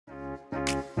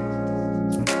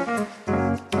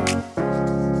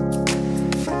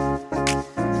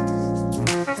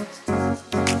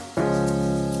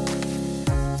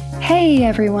Hey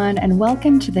everyone, and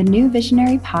welcome to the New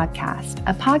Visionary Podcast,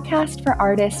 a podcast for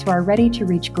artists who are ready to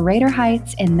reach greater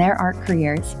heights in their art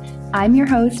careers. I'm your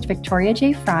host, Victoria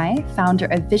J. Fry, founder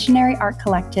of Visionary Art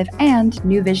Collective and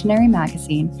New Visionary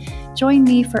Magazine. Join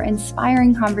me for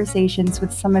inspiring conversations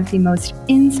with some of the most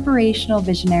inspirational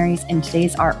visionaries in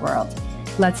today's art world.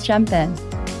 Let's jump in.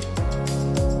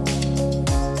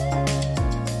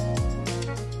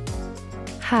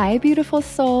 Hi, beautiful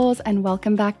souls, and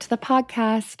welcome back to the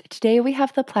podcast. Today, we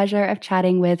have the pleasure of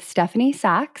chatting with Stephanie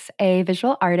Sachs, a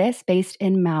visual artist based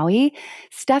in Maui.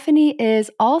 Stephanie is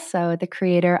also the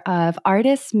creator of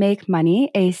Artists Make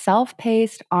Money, a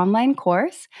self-paced online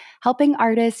course helping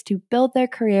artists to build their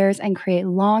careers and create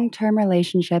long-term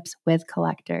relationships with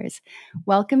collectors.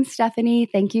 Welcome, Stephanie.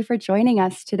 Thank you for joining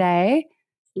us today.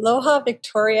 Aloha,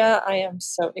 Victoria. I am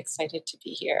so excited to be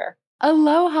here.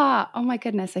 Aloha. Oh my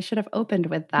goodness, I should have opened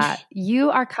with that. You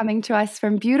are coming to us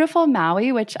from beautiful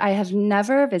Maui, which I have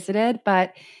never visited,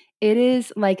 but it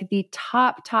is like the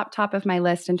top of my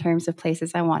list in terms of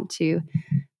places I want to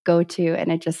go to.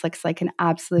 And it just looks like an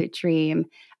absolute dream.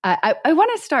 I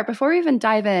want to start before we even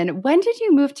dive in. When did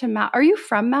you move to Maui? Are you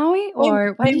from Maui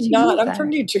or when did you move there? I'm from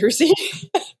New Jersey.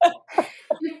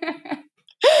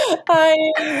 I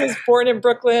was born in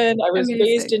Brooklyn. I was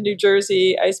raised in New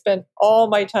Jersey. I spent all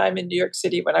my time in New York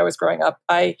City when I was growing up.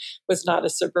 I was not a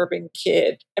suburban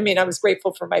kid. I mean, I was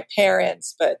grateful for my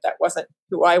parents, but that wasn't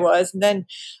who I was. And then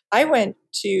I went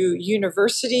to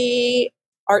university,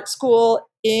 art school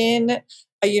in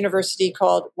a university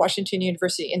called Washington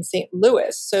University in St.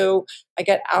 Louis. So I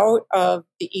got out of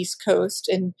the East Coast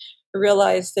and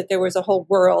realized that there was a whole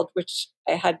world, which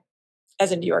I had,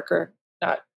 as a New Yorker,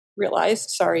 not realized.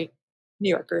 Sorry, New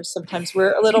Yorkers. Sometimes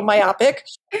we're a little myopic.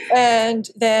 And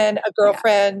then a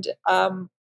girlfriend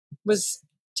was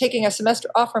taking a semester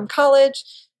off from college.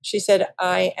 She said,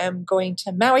 I am going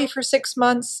to Maui for 6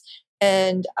 months.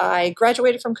 And I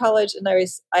graduated from college and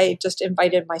I just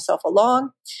invited myself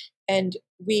along. And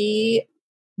we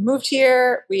moved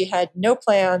here. We had no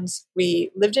plans. We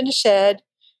lived in a shed.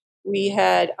 We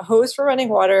had a hose for running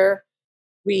water.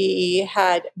 We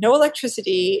had no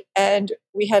electricity and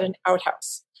we had an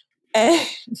outhouse. And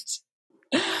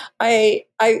I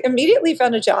immediately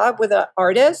found a job with an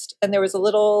artist, and there was a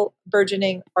little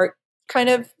burgeoning art kind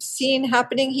of scene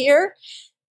happening here.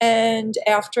 And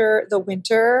after the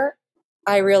winter,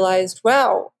 I realized,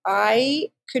 wow, I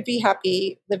could be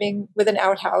happy living with an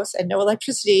outhouse and no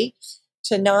electricity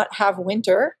to not have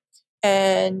winter.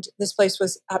 And this place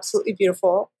was absolutely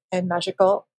beautiful and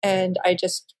magical. And I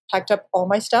just packed up all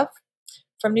my stuff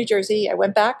from New Jersey. I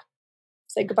went back,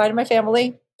 said goodbye to my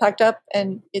family, packed up,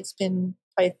 and it's been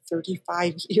probably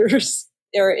 35 years.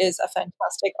 There is a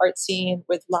fantastic art scene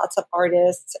with lots of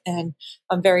artists, and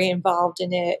I'm very involved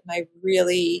in it. And I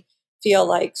really feel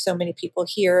like so many people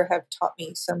here have taught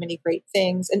me so many great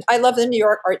things. And I love the New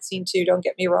York art scene too, don't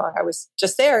get me wrong. I was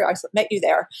just there. I met you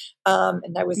there.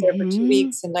 And I was there for 2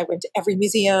 weeks, and I went to every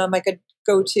museum I could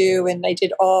go to, and I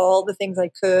did all the things I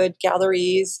could,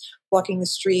 galleries, walking the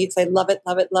streets. I love it,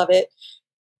 love it, love it.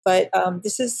 But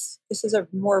this is a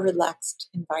more relaxed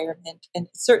environment, and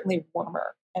it's certainly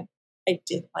warmer. And I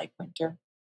did like winter.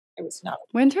 I was not.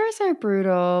 Winters are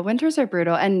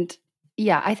brutal. And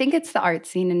yeah, I think it's the art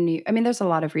scene there's a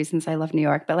lot of reasons I love New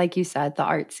York, but like you said, the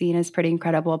art scene is pretty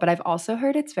incredible. But I've also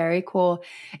heard it's very cool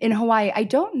in Hawaii. I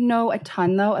don't know a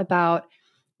ton though about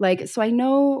so I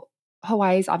know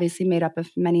Hawaii is obviously made up of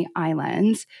many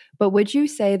islands, but would you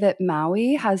say that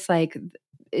Maui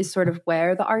is sort of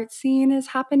where the art scene is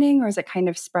happening, or is it kind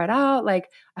of spread out?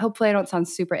 Hopefully I don't sound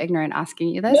super ignorant asking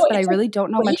you this, but I really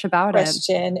don't know much about it.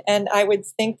 And I would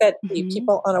think that the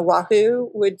people on Oahu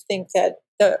would think that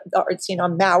the art scene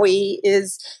on Maui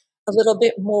is a little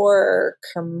bit more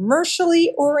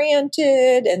commercially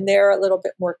oriented, and they're a little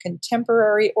bit more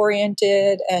contemporary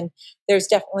oriented. And there's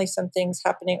definitely some things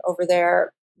happening over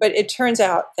there. But it turns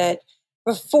out that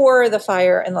before the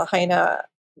fire in Lahaina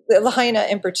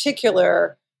in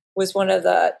particular was one of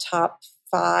the top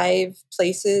 5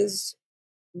 places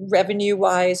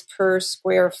revenue-wise per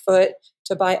square foot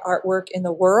to buy artwork in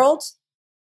the world.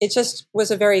 It just was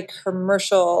a very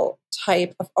commercial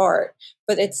type of art,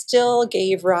 but it still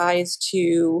gave rise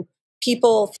to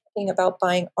people thinking about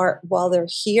buying art while they're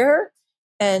here.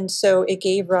 And so it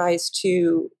gave rise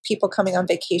to people coming on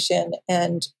vacation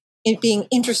and being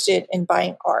interested in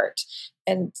buying art.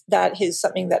 And that is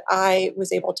something that I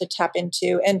was able to tap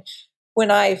into. And when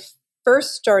I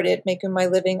first started making my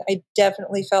living, I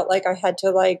definitely felt like I had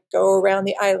to go around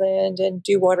the island and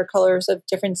do watercolors of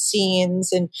different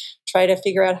scenes and try to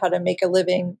figure out how to make a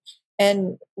living.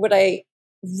 And what I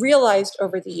realized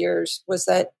over the years was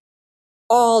that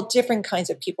all different kinds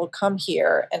of people come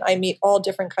here, and I meet all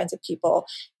different kinds of people,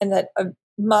 and that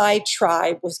my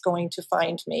tribe was going to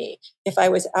find me if I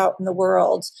was out in the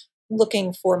world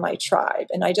looking for my tribe.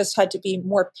 And I just had to be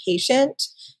more patient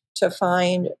to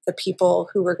find the people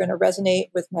who were going to resonate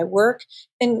with my work.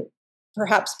 And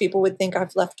perhaps people would think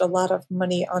I've left a lot of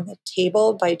money on the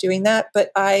table by doing that,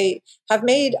 but I have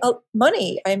made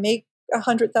money. I make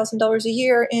 $100,000 a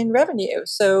year in revenue.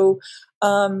 So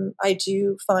I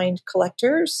do find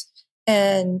collectors,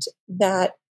 and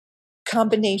that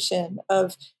combination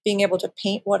of being able to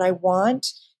paint what I want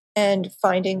and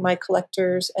finding my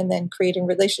collectors and then creating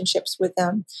relationships with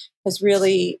them has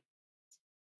really,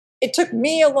 it took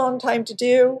me a long time to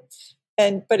do,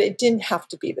 and but it didn't have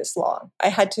to be this long. I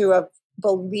had to have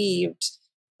believed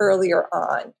earlier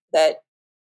on that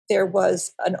there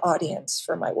was an audience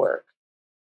for my work.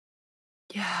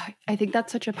 Yeah, I think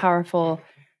that's such a powerful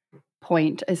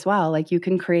point as well. Like you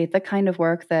can create the kind of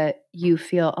work that you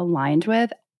feel aligned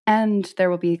with, and there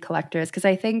will be collectors. Because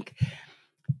I think,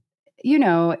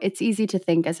 it's easy to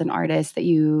think as an artist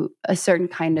that a certain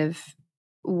kind of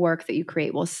work that you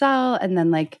create will sell, and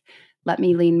then like, let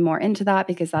me lean more into that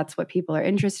because that's what people are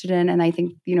interested in. And I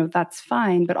think, that's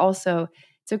fine, but also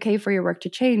it's okay for your work to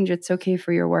change. It's okay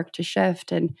for your work to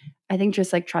shift. And I think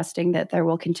just like trusting that there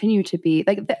will continue to be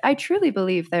like, I truly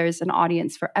believe there's an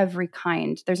audience for every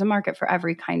kind, there's a market for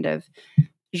every kind of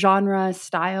genre,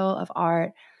 style of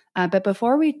art. But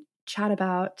before we chat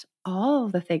about all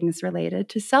the things related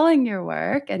to selling your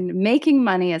work and making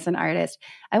money as an artist,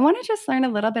 I want to just learn a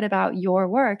little bit about your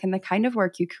work and the kind of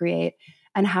work you create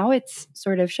and how it's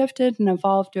sort of shifted and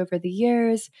evolved over the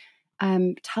years.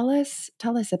 Tell us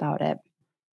about it.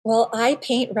 Well, I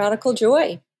paint radical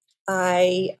joy.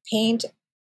 I paint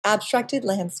abstracted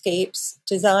landscapes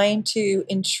designed to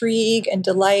intrigue and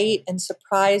delight and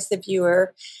surprise the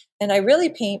viewer. And I really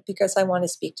paint because I want to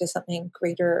speak to something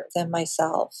greater than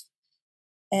myself.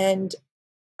 And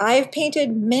I've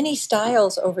painted many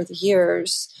styles over the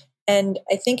years. And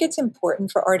I think it's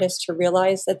important for artists to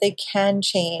realize that they can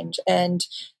change and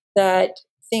that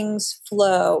things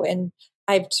flow. And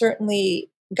I've certainly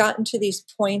gotten to these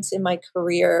points in my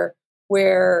career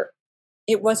where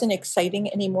it wasn't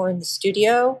exciting anymore in the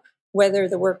studio, whether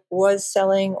the work was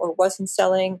selling or wasn't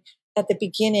selling. At the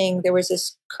beginning, there was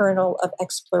this kernel of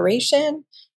exploration,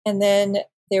 and then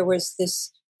there was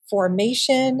this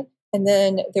formation, and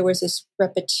then there was this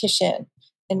repetition.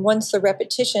 And once the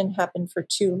repetition happened for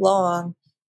too long,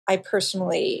 I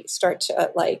personally start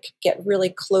to get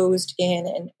really closed in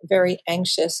and very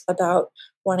anxious about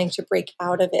wanting to break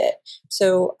out of it.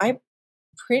 So I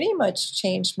pretty much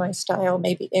changed my style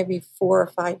maybe every 4 or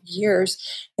 5 years.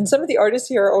 And some of the artists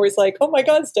here are always like, "Oh my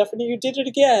God, Stephanie, you did it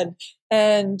again."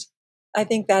 And I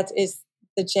think that is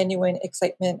the genuine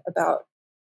excitement about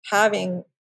having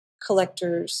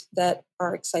collectors that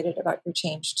are excited about your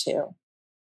change too.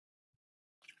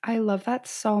 I love that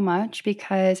so much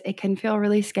because it can feel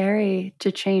really scary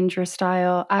to change your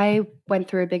style. I went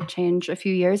through a big change a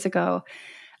few years ago.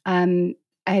 I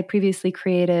had previously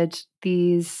created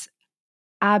these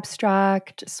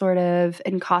abstract, sort of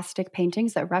encaustic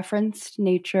paintings that referenced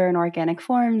nature and organic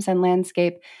forms and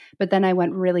landscape. But then I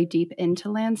went really deep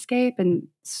into landscape and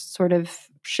sort of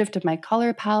shifted my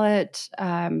color palette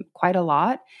quite a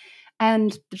lot.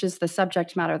 And just the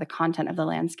subject matter, the content of the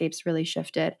landscapes really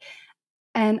shifted.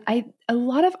 And a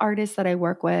lot of artists that I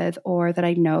work with or that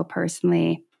I know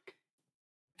personally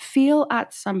feel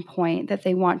at some point that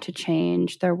they want to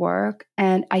change their work.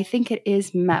 And I think it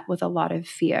is met with a lot of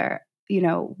fear.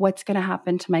 What's going to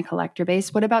happen to my collector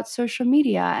base? What about social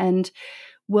media? And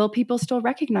will people still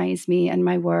recognize me and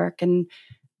my work? And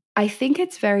I think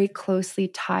it's very closely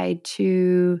tied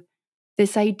to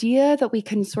this idea that we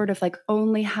can sort of like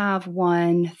only have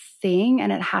one thing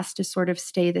and it has to sort of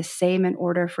stay the same in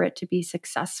order for it to be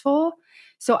successful.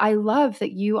 So I love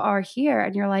that you are here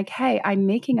and you're like, hey, I'm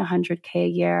making 100K a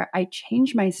year. I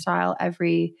change my style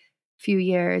every few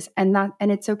years and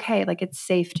it's okay. Like it's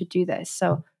safe to do this.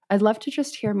 So I'd love to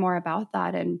just hear more about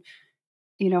that and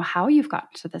how you've gotten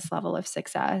to this level of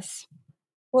success.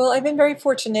 Well, I've been very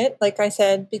fortunate, like I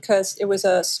said, because it was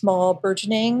a small,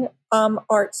 burgeoning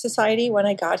art society when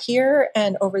I got here.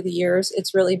 And over the years,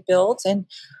 it's really built. And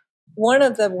one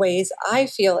of the ways I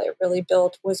feel it really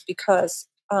built was because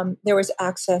there was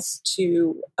access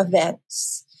to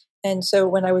events. And so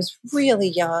when I was really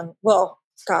young, well,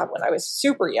 God, when I was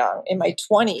super young, in my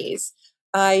 20s,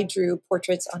 I drew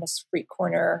portraits on a street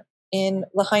corner in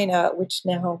Lahaina, which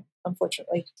now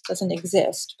unfortunately doesn't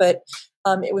exist. But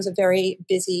it was a very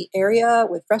busy area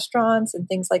with restaurants and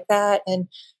things like that. And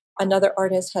another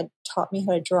artist had taught me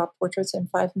how to draw portraits in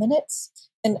 5 minutes.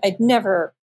 And I'd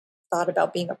never thought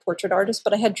about being a portrait artist,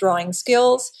 but I had drawing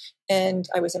skills and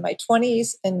I was in my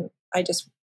 20s and I just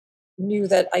knew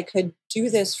that I could do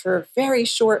this for very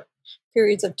short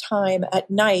periods of time at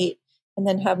night and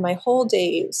then have my whole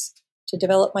days to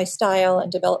develop my style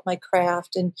and develop my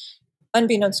craft. And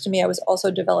unbeknownst to me, I was also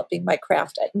developing my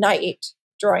craft at night,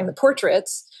 drawing the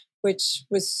portraits, which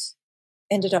was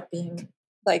ended up being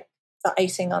like the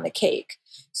icing on the cake.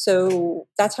 So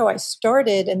that's how I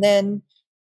started. And then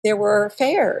there were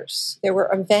fairs, there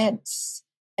were events.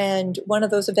 And one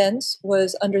of those events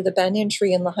was under the banyan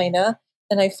tree in Lahaina.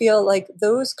 And I feel like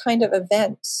those kind of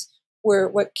events were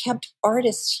what kept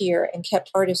artists here and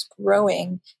kept artists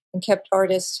growing and kept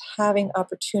artists having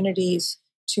opportunities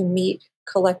to meet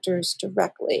collectors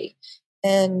directly.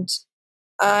 And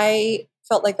I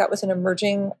felt like that was an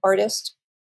emerging artist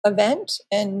event.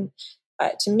 And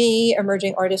to me,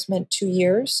 emerging artist meant 2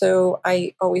 years. So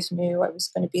I always knew I was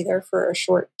going to be there for a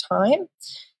short time.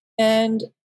 And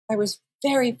I was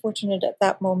very fortunate at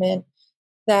that moment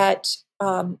that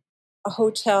a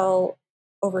hotel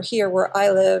over here where I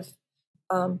live,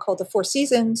 called the Four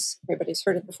Seasons, everybody's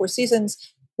heard of the Four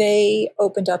Seasons, they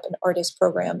opened up an artist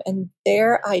program. And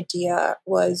their idea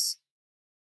was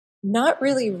not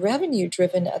really revenue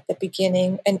driven at the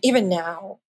beginning. And even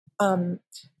now,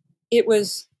 it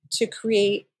was to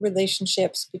create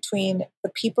relationships between the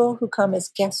people who come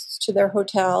as guests to their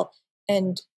hotel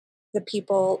and the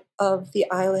people of the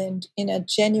island in a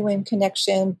genuine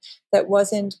connection that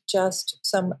wasn't just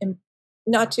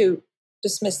not to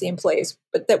dismiss the employees,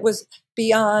 but that was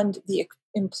beyond the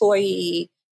employee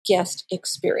guest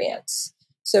experience.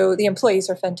 So the employees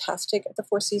are fantastic at the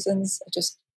Four Seasons. I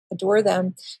just adore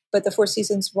them. But the Four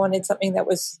Seasons wanted something that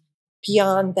was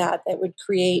beyond that, that would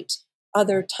create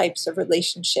other types of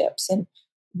relationships. And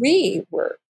we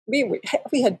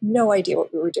had no idea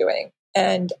what we were doing.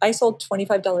 And I sold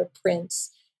 $25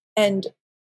 prints. And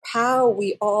how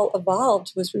we all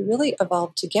evolved was we really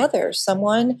evolved together.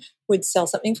 Someone would sell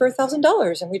something for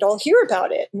 $1,000 and we'd all hear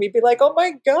about it. And we'd be like, oh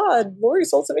my God, Lori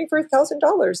sold something for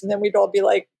 $1,000. And then we'd all be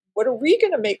like, what are we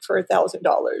going to make for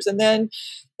 $1,000? And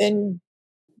then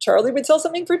Charlie would sell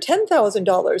something for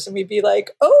 $10,000 and we'd be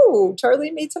like, oh,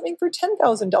 Charlie made something for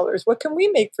 $10,000. What can we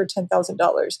make for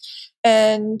 $10,000?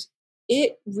 And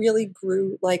it really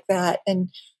grew like that. And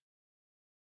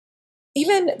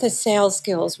even the sales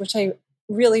skills, which I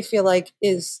really feel like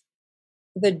is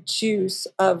the juice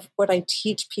of what I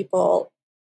teach people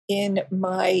in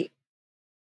my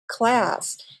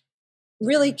class,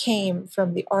 really came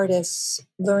from the artists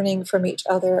learning from each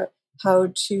other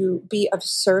how to be of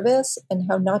service and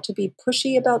how not to be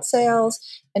pushy about sales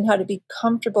and how to be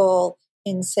comfortable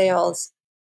in sales,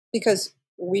 because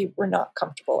we were not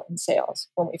comfortable in sales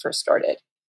when we first started.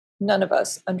 None of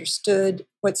us understood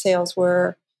what sales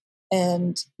were,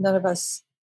 and none of us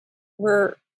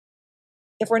were,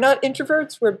 if we're not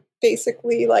introverts, we're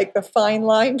basically like the fine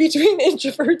line between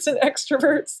introverts and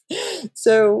extroverts.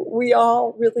 So we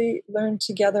all really learned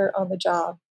together on the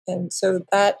job. And so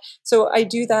I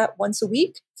do that once a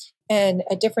week. And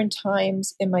at different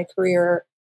times in my career,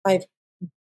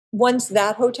 once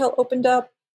that hotel opened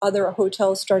up, other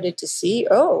hotels started to see,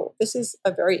 oh, this is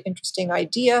a very interesting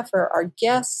idea for our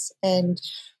guests and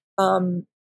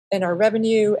our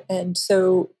revenue. And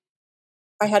so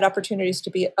I had opportunities to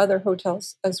be at other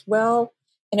hotels as well.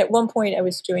 And at one point I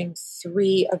was doing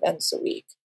 3 events a week,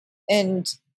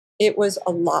 and it was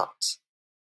a lot.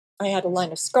 I had a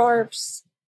line of scarves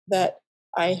that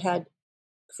I had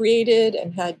created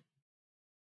and had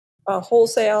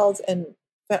wholesales and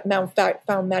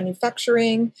found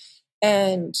manufacturing.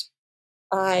 And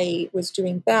I was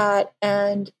doing that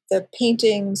and the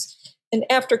paintings. And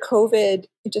after COVID,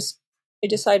 I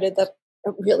decided that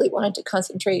I really wanted to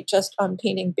concentrate just on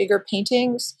painting bigger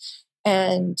paintings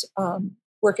and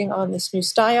working on this new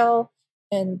style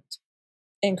and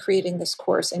creating this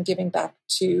course and giving back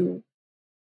to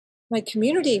my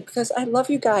community, because I love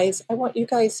you guys. I want you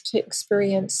guys to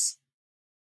experience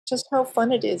just how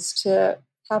fun it is to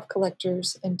have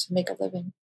collectors and to make a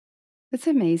living. It's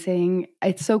amazing.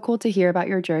 It's so cool to hear about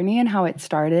your journey and how it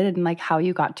started and like how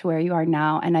you got to where you are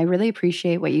now. And I really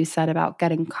appreciate what you said about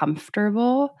getting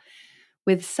comfortable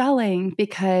with selling,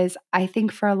 because I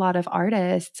think for a lot of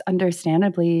artists,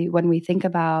 understandably, when we think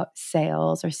about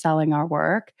sales or selling our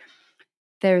work,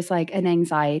 there's like an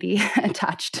anxiety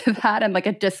attached to that and like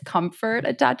a discomfort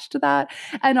attached to that.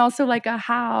 And also like a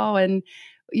how and,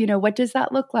 what does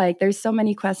that look like? There's so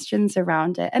many questions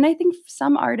around it. And I think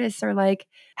some artists are like,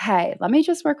 hey, let me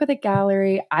just work with a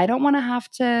gallery. I don't want to have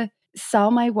to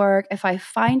sell my work. If I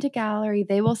find a gallery,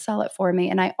 they will sell it for me.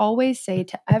 And I always say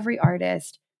to every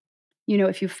artist,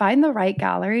 if you find the right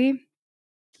gallery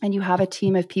and you have a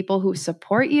team of people who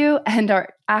support you and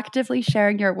are actively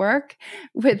sharing your work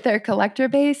with their collector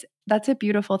base, that's a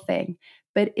beautiful thing.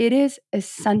 But it is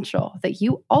essential that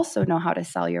you also know how to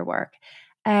sell your work.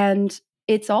 And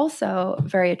it's also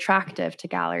very attractive to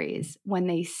galleries when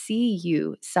they see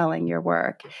you selling your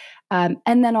work. And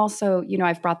then also,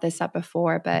 I've brought this up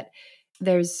before, but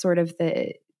there's sort of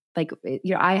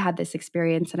I had this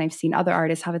experience, and I've seen other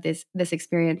artists have this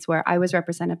experience where I was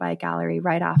represented by a gallery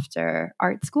right after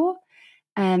art school,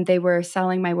 and they were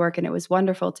selling my work, and it was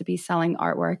wonderful to be selling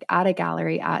artwork at a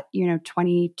gallery at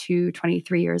 22,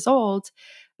 23 years old.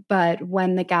 But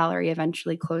when the gallery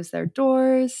eventually closed their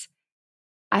doors,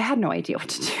 I had no idea what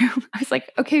to do. I was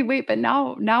like, okay, wait, but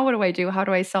now what do I do? How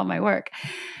do I sell my work?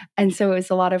 And so it was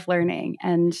a lot of learning.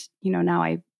 And, now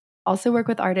I also work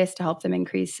with artists to help them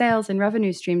increase sales and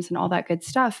revenue streams and all that good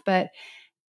stuff. But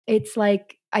it's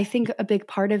like, I think a big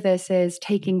part of this is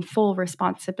taking full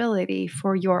responsibility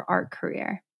for your art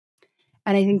career.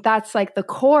 And I think that's like the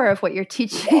core of what you're Yes,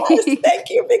 teaching. thank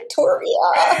you, Victoria.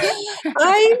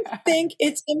 I think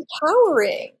it's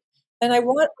empowering. And I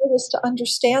want artists to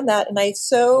understand that. And I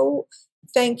so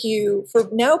thank you for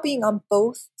now being on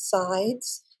both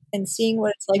sides and seeing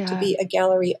what it's like to Yeah. be a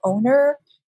gallery owner.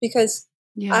 Because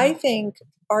Yeah. I think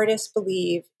artists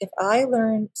believe if I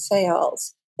learn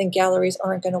sales, then galleries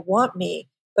aren't going to want me.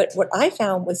 But what I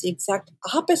found was the exact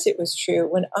opposite was true.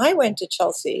 When I went to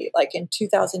Chelsea, like in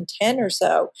 2010 or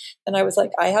so, and I was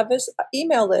like, I have this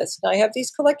email list, and I have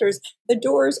these collectors, the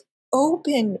doors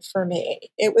opened for me.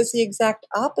 It was the exact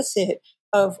opposite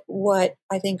of what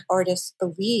I think artists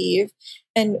believe.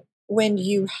 And when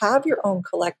you have your own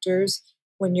collectors,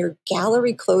 when your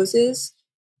gallery closes,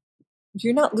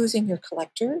 you're not losing your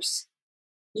collectors.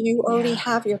 You already Yeah.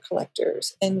 have your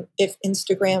collectors. And if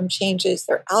Instagram changes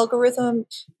their algorithm,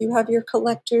 you have your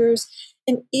collectors.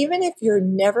 And even if you're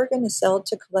never going to sell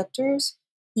to collectors,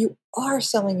 you are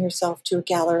selling yourself to a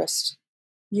gallerist.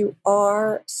 You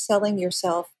are selling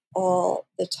yourself all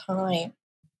the time.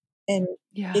 And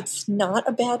Yeah. it's not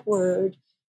a bad word,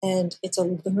 and it's a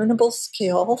learnable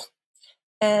skill.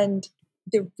 And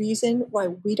the reason why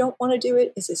we don't want to do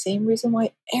it is the same reason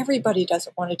why everybody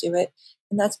doesn't want to do it.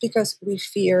 And that's because we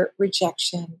fear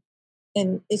rejection.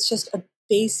 And it's just a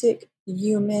basic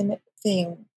human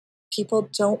thing. People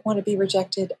don't want to be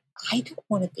rejected. I don't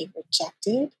want to be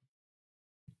rejected.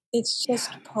 It's Yeah.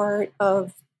 just part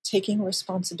of taking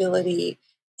responsibility.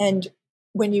 And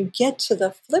when you get to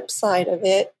the flip side of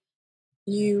it,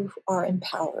 you are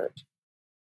empowered.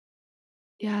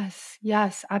 Yes,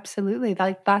 yes, absolutely.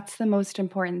 Like that's the most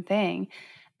important thing.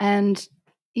 And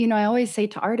I always say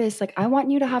to artists like I want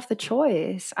you to have the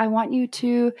choice. I want you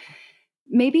to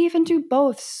maybe even do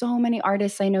both. So many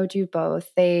artists I know do both.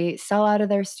 They sell out of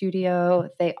their studio,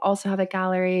 they also have a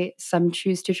gallery. Some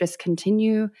choose to just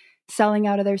continue selling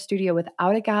out of their studio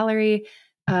without a gallery.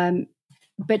 Um,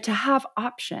 but to have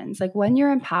options, like when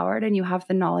you're empowered and you have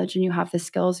the knowledge and you have the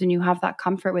skills and you have that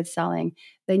comfort with selling,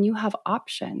 then you have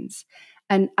options.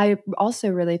 And I also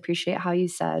really appreciate how you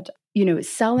said,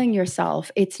 selling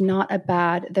yourself, it's not a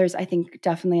bad, there's, I think,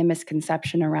 definitely a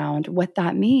misconception around what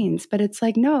that means. But it's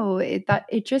like, no,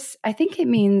 I think it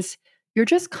means you're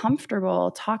just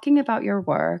comfortable talking about your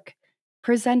work,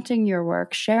 presenting your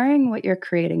work, sharing what you're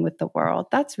creating with the world.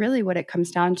 That's really what it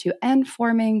comes down to, and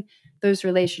forming those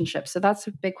relationships. So that's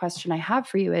a big question I have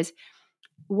for you is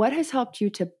what has helped you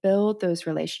to build those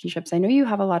relationships? I know you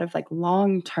have a lot of like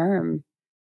long-term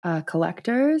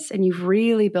collectors and you've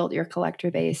really built your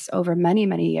collector base over many,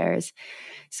 many years.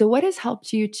 So what has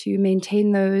helped you to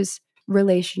maintain those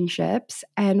relationships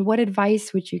and what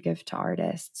advice would you give to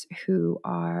artists who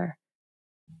are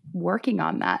working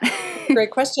on that?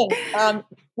 Great question.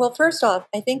 Well, first off,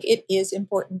 I think it is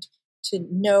important to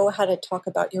know how to talk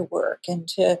about your work and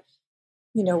to,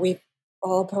 we've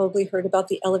all probably heard about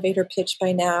the elevator pitch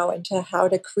by now and to how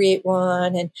to create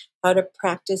one and how to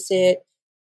practice it.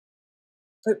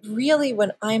 But really,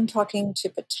 when I'm talking to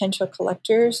potential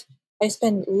collectors, I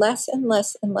spend less and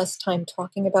less and less time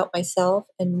talking about myself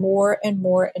and more and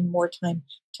more and more time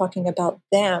talking about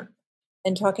them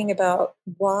and talking about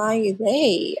why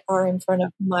they are in front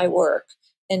of my work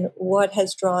and what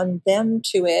has drawn them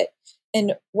to it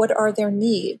and what are their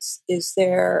needs. Is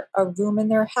there a room in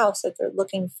their house that they're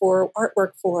looking for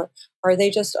artwork for? Are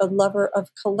they just a lover of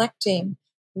collecting?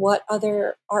 What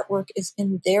other artwork is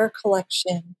in their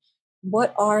collection?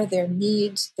 What are their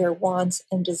needs, their wants,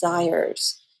 and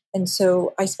desires? And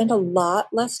so I spend a lot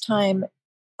less time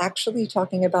actually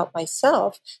talking about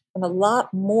myself and a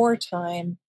lot more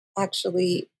time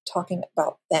actually talking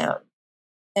about them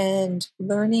and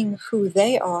learning who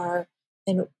they are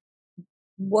and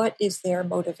what is their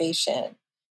motivation.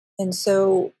 And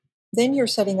so then you're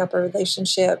setting up a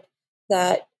relationship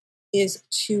that is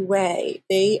two-way.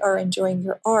 They are enjoying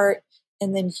your art,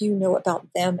 and then you know about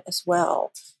them as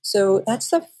well. So that's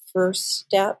the first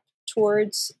step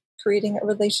towards creating a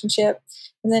relationship.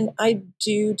 And then I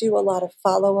do a lot of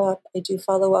follow up. I do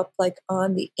follow up like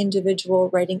on the individual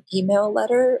writing email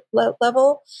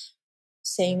level,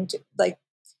 saying like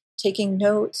taking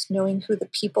notes, knowing who the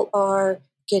people are,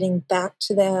 getting back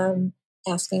to them,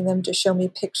 asking them to show me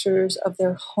pictures of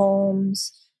their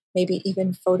homes, maybe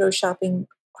even photoshopping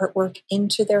artwork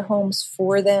into their homes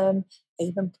for them. I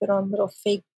even put on little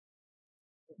fake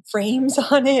frames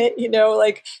on it,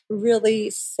 like really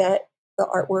set the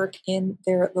artwork in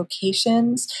their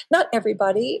locations. Not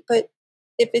everybody, but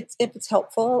if it's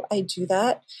helpful, I do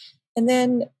that. And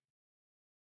then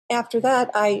after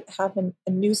that, I have a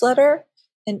newsletter,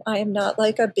 and I am not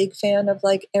like a big fan of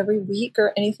like every week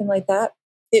or anything like that.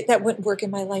 That wouldn't work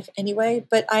in my life anyway,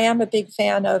 but I am a big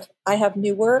fan of I have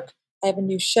new work, I have a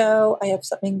new show, I have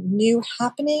something new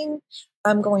happening.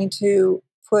 I'm going to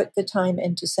put the time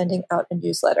into sending out a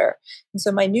newsletter. And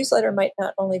so my newsletter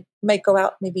might go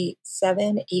out maybe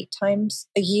 7, 8 times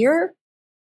a year,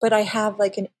 but I have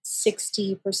like an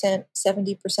 60%,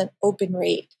 70% open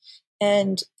rate.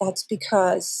 And that's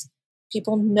because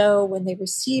people know when they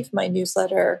receive my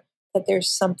newsletter that there's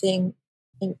something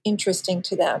interesting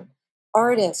to them.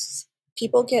 Artists,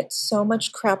 people get so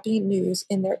much crappy news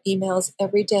in their emails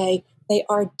every day. They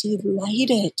are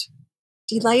delighted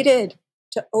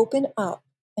to open up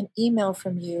an email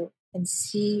from you and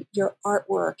see your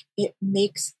artwork. It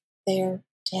makes their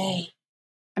day.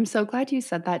 I'm so glad you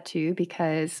said that too,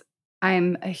 because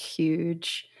I'm a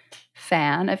huge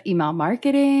fan of email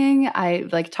marketing. I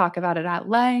like talk about it at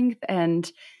length, and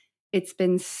it's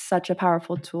been such a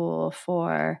powerful tool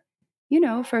for,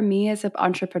 for me as an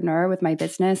entrepreneur with my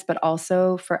business, but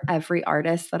also for every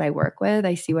artist that I work with.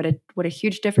 I see what a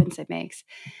huge difference it makes.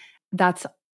 That's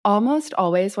almost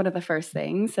always one of the first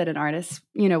things that an artist,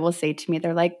 will say to me.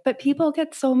 They're like, "But people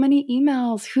get so many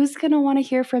emails. Who's going to want to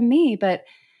hear from me?" But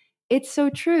it's so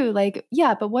true. Like,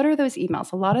 yeah, but what are those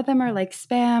emails? A lot of them are like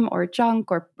spam or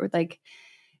junk or like,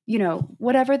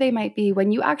 whatever they might be.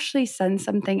 When you actually send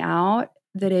something out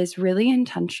that is really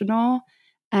intentional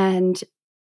and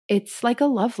it's like a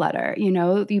love letter,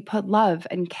 you put love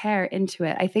and care into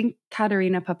it. I think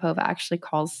Katerina Popova actually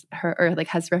calls her or like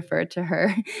has referred to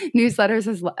her newsletters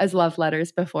as love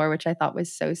letters before, which I thought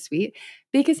was so sweet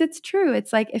because it's true.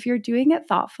 It's like if you're doing it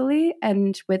thoughtfully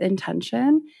and with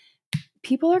intention,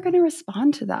 people are going to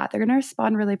respond to that. They're going to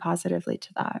respond really positively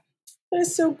to that. That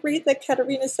is so great that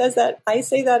Katerina says that. I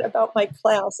say that about my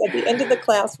class. At the end of the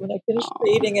class, when I finished Aw.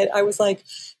 creating it, I was like,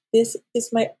 this is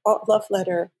my love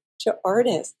letter to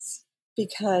artists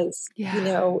because,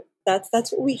 Yeah.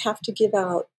 that's what we have to give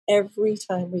out every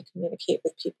time we communicate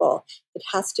with people. It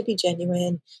has to be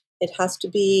genuine. It has to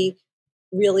be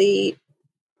really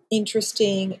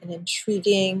interesting and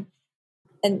intriguing.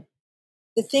 And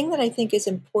the thing that I think is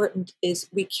important is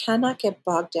we cannot get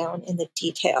bogged down in the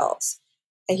details.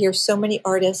 I hear so many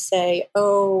artists say,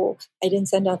 "Oh, I didn't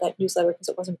send out that newsletter because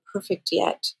it wasn't perfect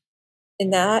yet."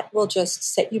 And that will just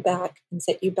set you back and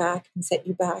set you back and set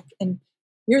you back. And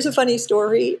here's a funny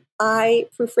story. I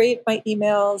proofread my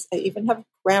emails. I even have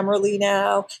Grammarly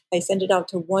now. I send it out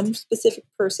to one specific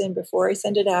person before I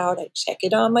send it out. I check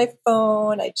it on my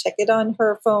phone. I check it on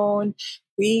her phone.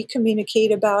 We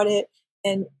communicate about it.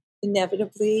 And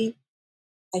inevitably,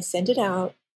 I send it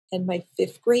out. And my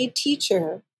fifth grade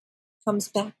teacher comes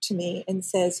back to me and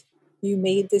says, "You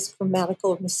made this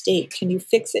grammatical mistake. Can you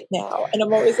fix it now?" And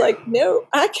I'm always like, "No,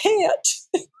 I can't."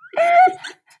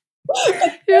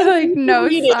 But You're thank like, you for no,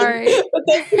 reading. sorry. But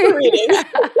thank you for reading.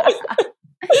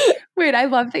 Wait, I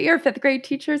love that your fifth grade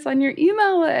teacher's on your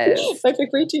email My list. fifth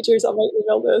grade teacher's on my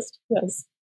email list. Yes.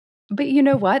 But you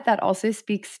know what? That also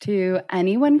speaks to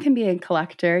anyone can be a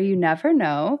collector. You never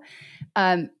know.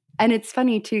 Um, and it's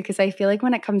funny too, because I feel like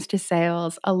when it comes to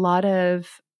sales, a lot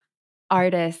of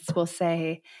artists will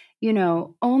say,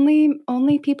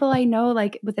 only people I know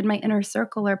like within my inner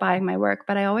circle are buying my work.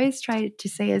 But I always try to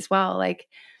say as well, like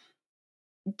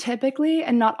typically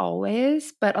and not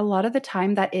always, but a lot of the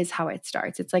time that is how it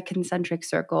starts. It's like concentric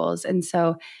circles. And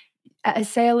so a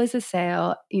sale is a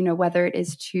sale, whether it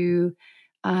is to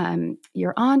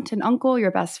your aunt and uncle,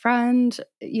 your best friend,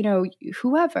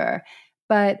 whoever.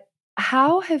 But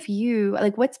how have you,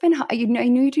 like, what's been, I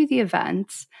know you do the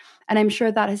events, and I'm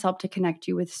sure that has helped to connect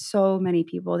you with so many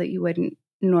people that you wouldn't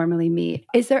normally meet.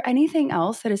 Is there anything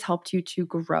else that has helped you to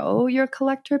grow your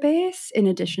collector base in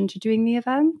addition to doing the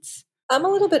events? I'm a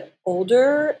little bit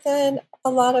older than a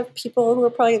lot of people who are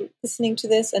probably listening to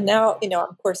this. And now,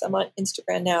 of course, I'm on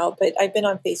Instagram now, but I've been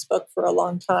on Facebook for a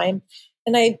long time.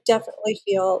 And I definitely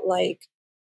feel like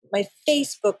my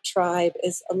Facebook tribe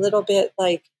is a little bit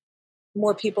like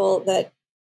more people that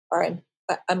are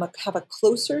have a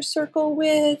closer circle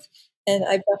with, and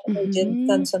I've definitely done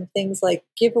Hmm. some things like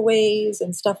giveaways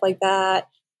and stuff like that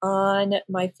on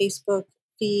my Facebook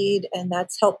feed, and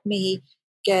that's helped me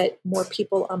get more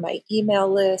people on my email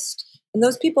list. And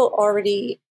those people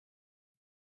already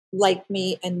like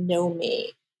me and know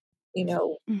me. You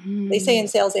know, they say Hmm. in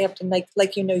sales they have to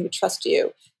like you trust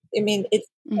you. I mean, it's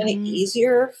kind of Hmm.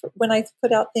 easier when I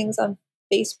put out things on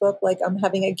Facebook, like I'm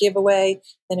having a giveaway,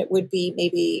 than it would be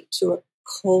maybe to a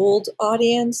cold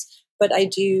audience. But I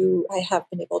have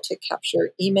been able to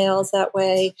capture emails that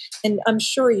way. And I'm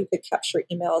sure you could capture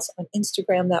emails on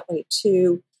Instagram that way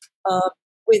too, um,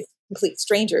 with complete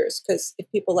strangers. Because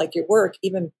if people like your work,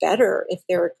 even better if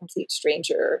they're a complete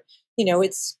stranger.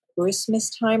 It's Christmas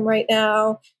time right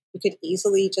now. You could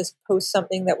easily just post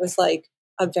something that was like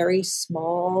a very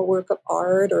small work of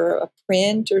art or a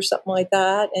print or something like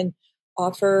that, and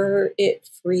offer it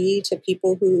free to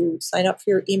people who sign up for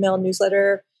your email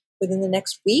newsletter within the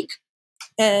next week,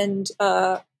 and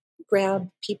grab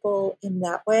people in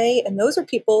that way. And those are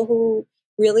people who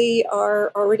really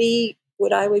are already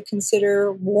what I would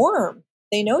consider warm.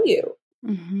 They know you.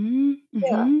 Hmm.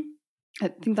 Yeah. Hmm. I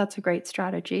think that's a great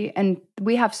strategy. And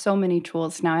we have so many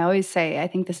tools now. I always say, I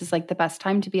think this is like the best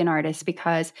time to be an artist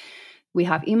because we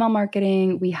have email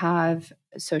marketing, we have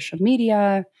social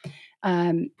media,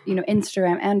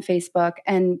 Instagram and Facebook,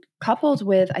 and coupled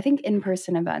with, I think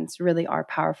in-person events really are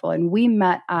powerful. And we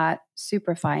met at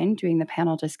Superfine doing the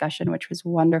panel discussion, which was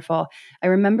wonderful. I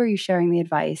remember you sharing the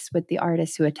advice with the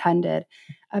artists who attended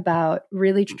about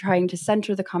really trying to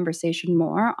center the conversation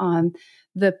more on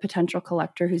the potential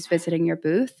collector who's visiting your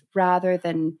booth rather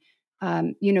than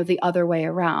the other way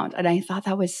around. And I thought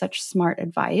that was such smart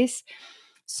advice.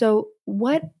 So,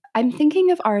 what I'm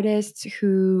thinking of artists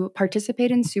who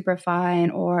participate in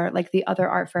Superfine or like the other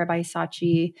art fair by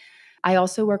Saatchi. I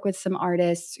also work with some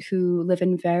artists who live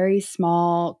in very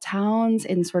small towns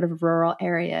in sort of rural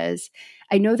areas.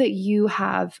 I know that you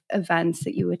have events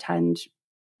that you attend,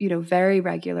 very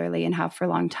regularly and have for a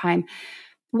long time.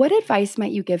 What advice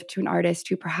might you give to an artist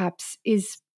who perhaps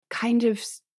is kind of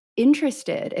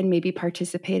interested in maybe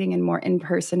participating in more in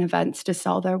person events to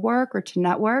sell their work or to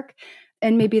network?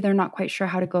 And maybe they're not quite sure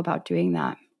how to go about doing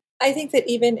that. I think that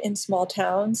even in small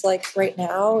towns, like right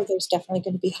now, there's definitely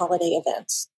going to be holiday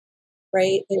events,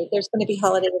 right? There's going to be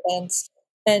holiday events.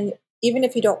 And even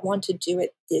if you don't want to do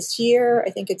it this year,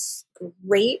 I think it's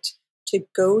great to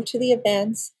go to the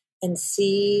events and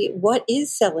see what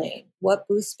is selling, what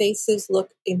booth spaces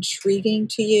look intriguing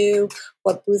to you,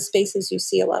 what booth spaces you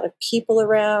see a lot of people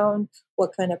around,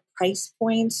 what kind of price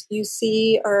points you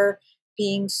see are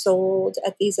being sold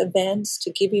at these events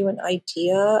to give you an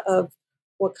idea of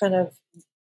what kind of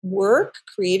work,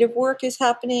 creative work is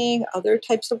happening, other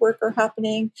types of work are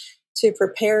happening to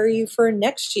prepare you for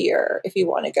next year if you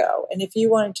want to go. And if you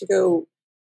wanted to go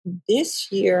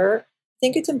this year, I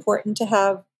think it's important to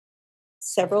have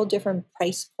several different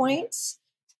price points.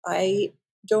 I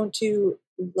don't do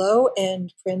low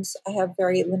end prints. I have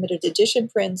very limited edition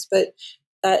prints, but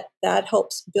that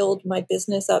helps build my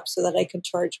business up so that I can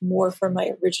charge more for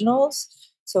my originals.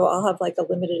 So I'll have like a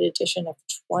limited edition of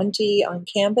 20 on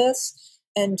canvas.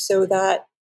 And so that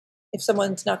if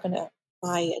someone's not going to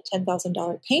buy a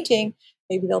 $10,000 painting,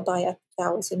 maybe they'll buy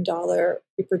 $1,000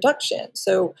 reproduction.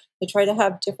 So I try to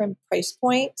have different price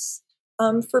points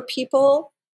for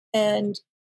people. And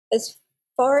as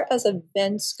far as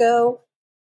events go,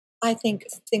 I think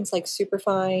things like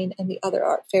Superfine and the other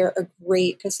art fair are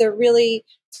great because they're really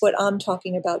what I'm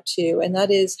talking about too. And that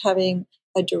is having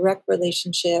a direct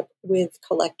relationship with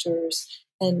collectors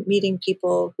and meeting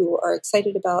people who are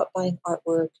excited about buying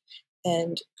artwork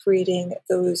and creating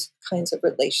those kinds of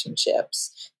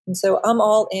relationships. And so I'm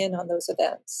all in on those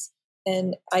events.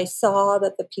 And I saw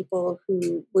that the people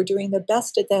who were doing the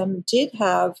best at them did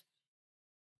have,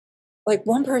 like,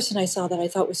 one person I saw that I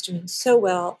thought was doing so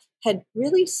well had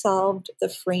really solved the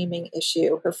framing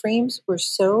issue. Her frames were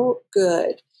so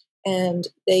good, and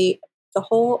the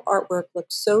whole artwork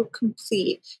looked so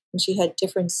complete, and she had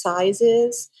different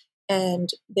sizes,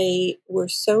 and they were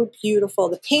so beautiful.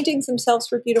 The paintings themselves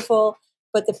were beautiful,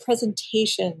 but the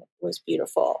presentation was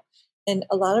beautiful. And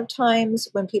a lot of times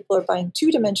when people are buying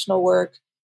two-dimensional work,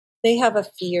 they have a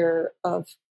fear of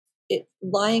it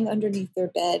lying underneath their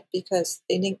bed because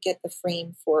they didn't get the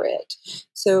frame for it.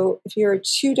 So if you're a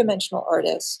two-dimensional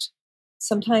artist,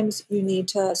 sometimes you need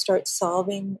to start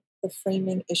solving the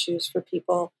framing issues for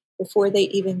people before they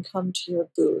even come to your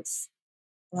booth.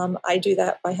 I do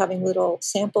that by having little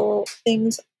sample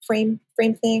things, frame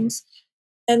things.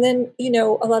 And then,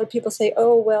 a lot of people say,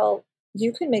 oh, well,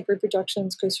 you can make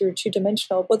reproductions because you're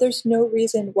two-dimensional. Well, there's no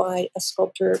reason why a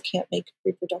sculptor can't make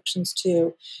reproductions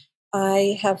too.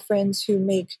 I have friends who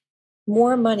make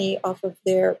more money off of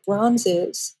their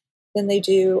bronzes than they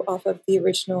do off of the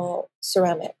original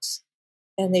ceramics.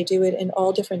 And they do it in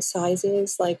all different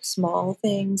sizes, like small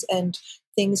things and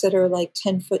things that are like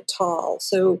 10 foot tall.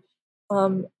 So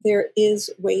there is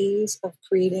ways of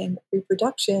creating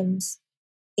reproductions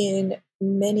in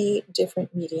many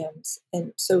different mediums.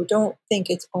 And so don't think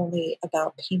it's only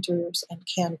about painters and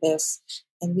canvas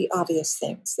and the obvious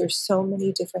things. There's so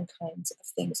many different kinds of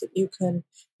things that you can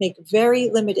make very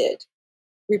limited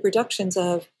reproductions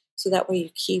of, so that way you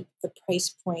keep the price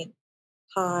point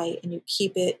high and you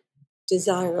keep it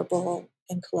desirable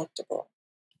and collectible.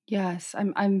 Yes,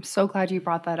 I'm so glad you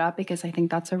brought that up because I think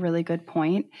that's a really good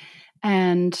point.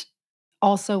 And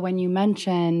also when you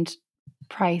mentioned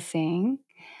pricing,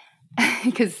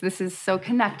 because this is so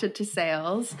connected to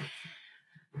sales,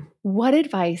 what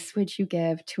advice would you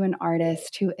give to an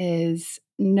artist who is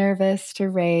nervous to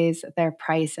raise their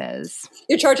prices?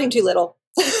 You're charging too little.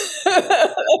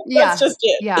 That's Yeah. just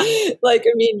Yeah. it. Like,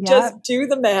 I mean, Yeah. just do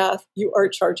the math. You are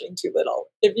charging too little.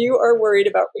 If you are worried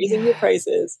about raising your Yeah.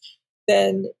 prices,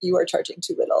 then you are charging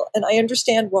too little. And I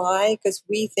understand why, because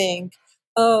we think,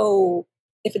 oh,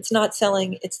 if it's not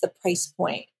selling, it's the price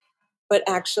point. But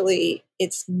actually,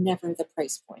 it's never the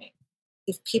price point.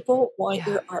 If people want Yeah.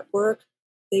 your artwork,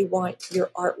 they want your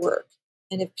artwork.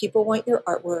 And if people want your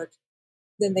artwork,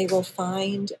 then they will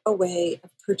find a way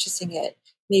of purchasing it.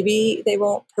 Maybe they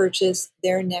won't purchase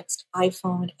their next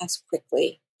iPhone as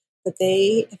quickly, but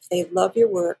if they love your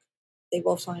work, they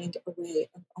will find a way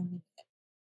of owning it.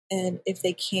 And if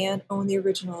they can't own the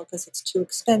original because it's too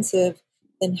expensive,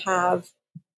 then have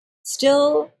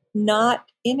still not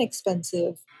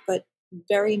inexpensive, but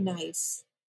very nice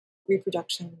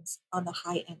reproductions on the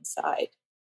high end side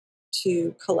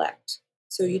to collect.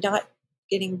 So you're not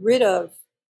getting rid of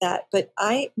that, but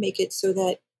I make it so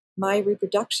that my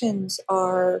reproductions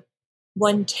are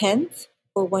 1/10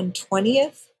 or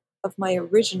 1/20th of my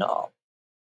original.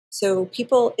 So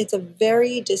it's a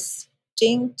very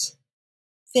distinct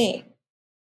thing.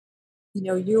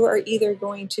 You are either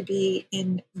going to be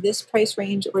in this price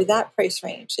range or that price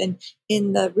range. And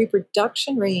in the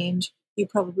reproduction range, you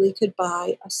probably could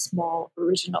buy a small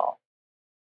original.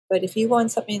 But if you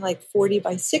want something like 40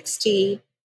 by 60,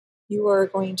 you are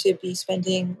going to be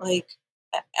spending like,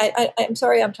 I'm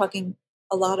sorry, I'm talking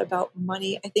a lot about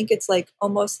money. I think it's like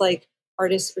almost like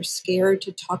artists are scared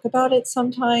to talk about it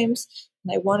sometimes.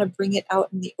 And I want to bring it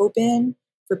out in the open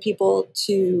for people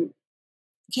to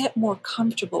get more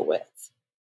comfortable with.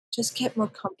 Just get more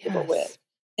comfortable Yes. with.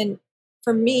 And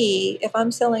for me, if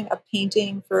I'm selling a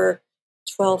painting for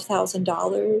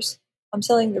 $12,000, I'm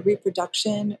selling the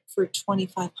reproduction for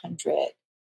 2,500.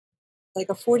 Like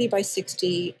a 40 by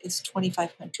 60 is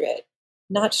 2,500.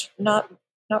 Not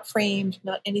framed,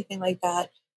 not anything like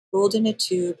that. Rolled in a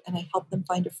tube, and I help them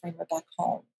find a framer back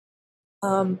home.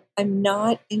 I'm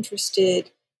not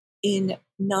interested in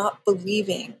not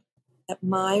believing that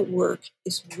my work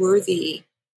is worthy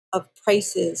of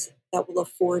prices that will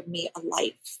afford me a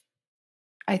life.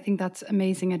 I think that's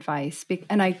amazing advice.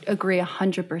 And I agree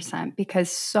 100%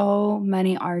 because so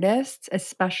many artists,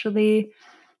 especially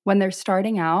when they're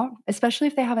starting out, especially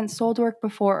if they haven't sold work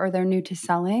before or they're new to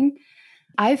selling,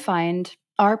 I find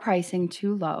our pricing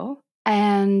too low.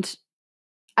 And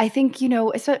I think,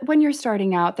 so when you're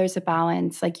starting out, there's a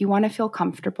balance. Like you want to feel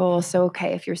comfortable. So,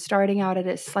 okay, if you're starting out at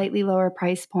a slightly lower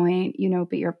price point,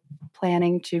 but you're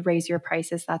planning to raise your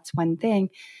prices, that's one thing.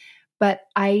 But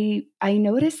I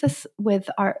noticed this with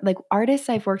artists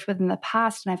I've worked with in the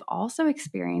past, and I've also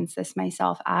experienced this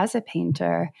myself as a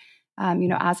painter,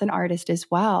 as an artist as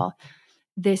well.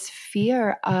 This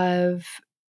fear of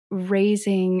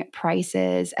raising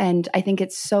prices, and I think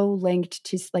it's so linked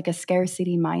to like a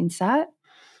scarcity mindset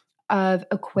of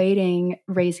equating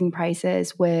raising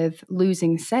prices with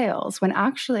losing sales when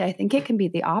actually I think it can be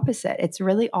the opposite. It's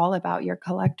really all about your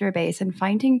collector base and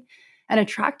finding and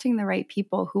attracting the right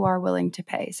people who are willing to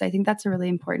pay. So I think that's a really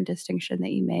important distinction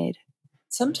that you made.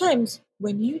 Sometimes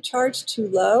when you charge too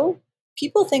low,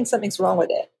 people think something's wrong with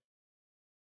it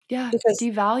Yeah, because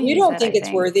you devalues don't it, I think it's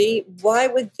think. worthy. Why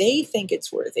would they think it's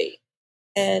worthy?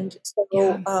 And so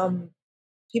Yeah.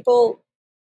 people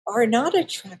are not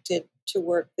attracted to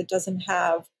work that doesn't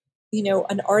have,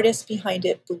 an artist behind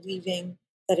it believing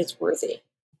that it's worthy.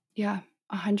 Yeah,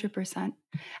 100%.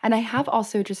 And I have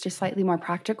also just a slightly more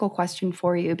practical question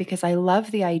for you because I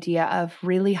love the idea of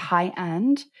really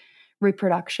high-end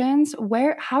reproductions.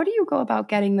 How do you go about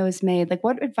getting those made? Like,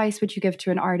 what advice would you give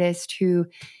to an artist who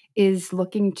is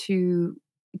looking to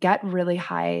get really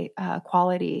high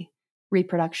quality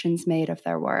reproductions made of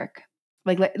their work?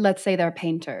 Like, let's say they're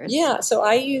painters. Yeah, so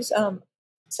I use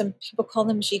some people call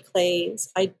them giclées.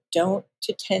 I don't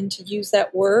tend to use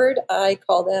that word. I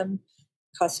call them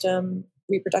custom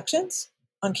reproductions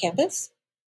on canvas,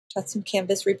 custom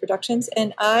canvas reproductions.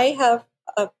 And I have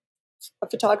a, a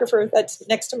photographer that's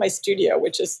next to my studio,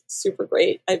 which is super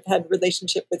great. I've had a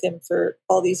relationship with him for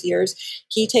all these years.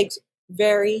 He takes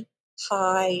very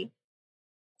high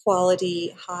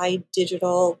quality, high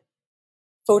digital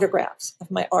photographs of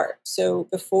my art. So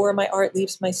before my art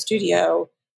leaves my studio,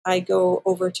 I go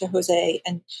over to Jose,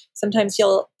 and sometimes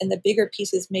he'll, in the bigger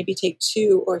pieces, maybe take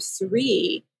 2 or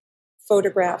 3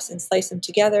 photographs and slice them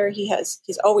together.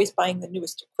 He's always buying the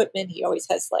newest equipment. He always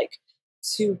has like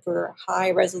super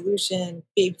high resolution,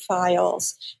 big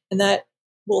files, and that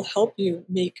will help you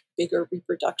make bigger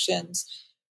reproductions.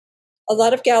 A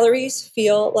lot of galleries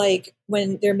feel like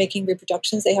when they're making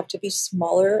reproductions, they have to be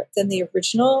smaller than the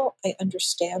original. I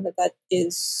understand that that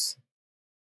is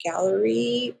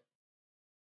gallery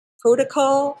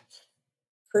protocol.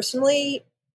 Personally,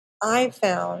 I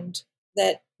found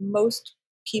that most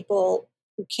people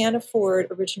who can't afford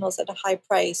originals at a high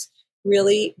price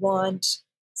really want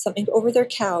something over their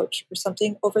couch or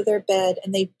something over their bed,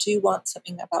 and they do want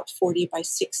something about 40 by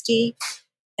 60.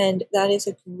 And that is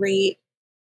a great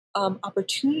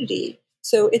opportunity.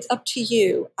 So it's up to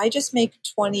you. I just make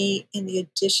 20 in the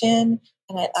edition,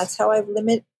 and that's how I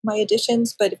limit my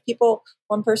editions. But if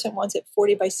one person wants it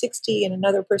 40 by 60 and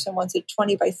another person wants it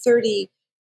 20 by 30,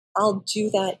 I'll do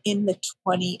that in the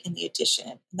 20 in the edition.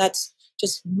 And that's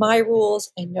just my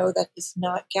rules. I know that is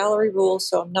not gallery rules,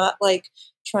 so I'm not like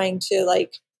trying to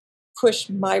like push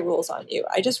my rules on you.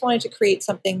 I just wanted to create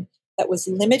something that was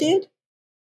limited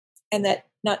and that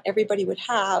not everybody would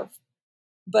have,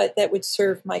 but that would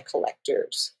serve my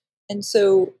collectors. And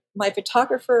so my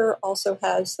photographer also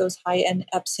has those high-end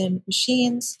Epson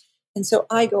machines. And so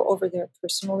I go over there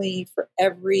personally for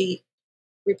every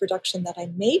reproduction that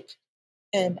I make,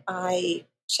 and I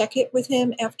check it with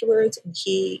him afterwards, and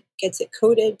he gets it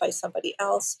coded by somebody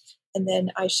else, and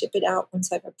then I ship it out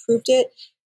once I've approved it.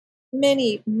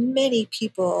 Many, many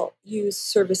people use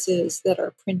services that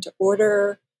are print to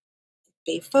order,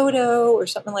 Bay Photo or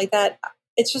something like that.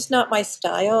 It's just not my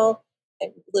style. I'm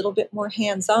a little bit more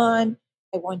hands on.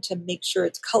 I want to make sure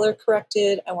it's color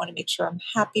corrected. I want to make sure I'm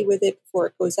happy with it before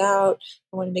it goes out.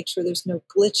 I want to make sure there's no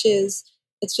glitches.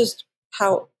 It's just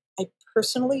how I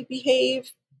personally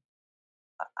behave.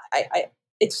 I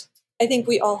it's I think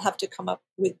we all have to come up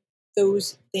with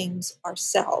those things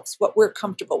ourselves, what we're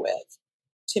comfortable with,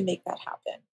 to make that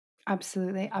happen.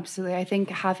 Absolutely, absolutely. I think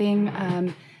having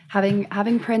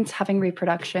prints, having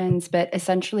reproductions, but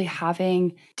essentially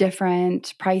having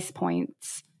different price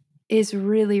points is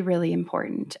really, really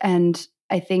important. And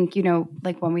I think,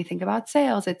 like when we think about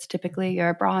sales, it's typically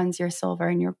your bronze, your silver,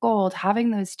 and your gold.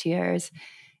 Having those tiers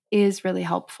is really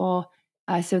helpful.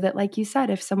 So that, like you said,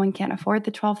 if someone can't afford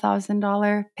the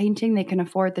 $12,000 painting, they can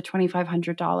afford the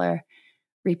 $2,500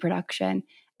 reproduction.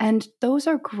 And those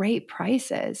are great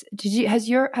prices.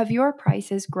 Have your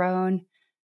prices grown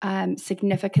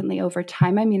significantly over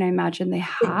time? I mean, I imagine they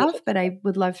have, but Significant. I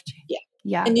would love to. Yeah.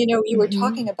 Yeah. And you were Hmm.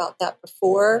 talking about that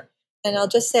before, and I'll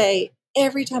just say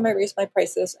every time I raise my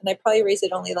prices, and I probably raise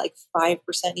it only like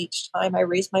 5% each time I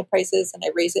raise my prices, and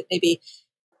I raise it maybe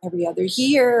every other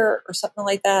year or something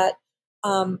like that.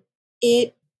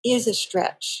 It is a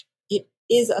stretch. It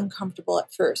is uncomfortable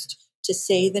at first to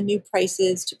say the new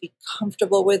prices, to be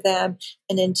comfortable with them.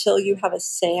 And until you have a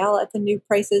sale at the new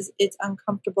prices, it's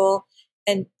uncomfortable.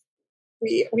 And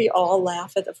we all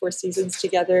laugh at the Four Seasons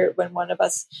together when one of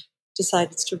us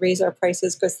decides to raise our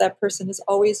prices, because that person is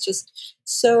always just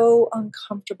so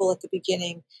uncomfortable at the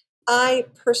beginning. I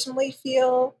personally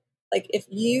feel like if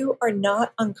you are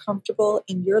not uncomfortable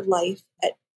in your life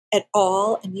at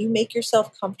all, and you make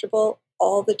yourself comfortable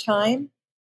all the time,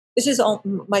 this is all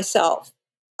myself.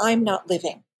 I'm not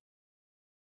living.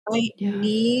 I Yeah.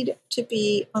 need to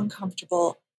be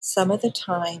uncomfortable some of the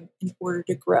time in order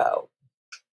to grow.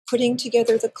 Putting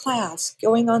together the class,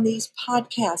 going on these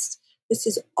podcasts, this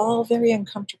is all very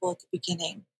uncomfortable at the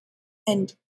beginning.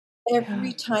 And Yeah.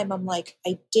 every time I'm like,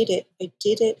 I did it, I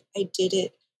did it, I did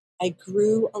it. I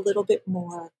grew a little bit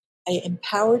more. I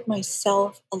empowered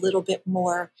myself a little bit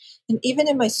more. And even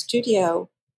in my studio,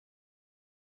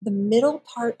 the middle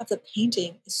part of the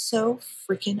painting is so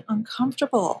freaking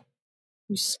uncomfortable.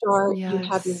 You start, you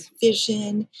have your Yes.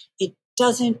 vision, it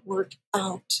doesn't work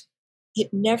out.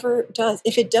 It never does.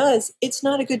 If it does, it's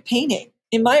not a good painting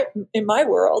in my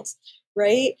world,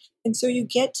 right? And so you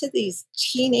get to these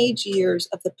teenage years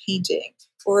of the painting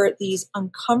or these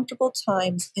uncomfortable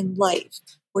times in life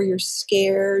where you're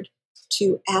scared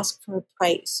to ask for a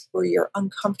price or you're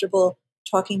uncomfortable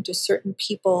talking to certain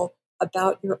people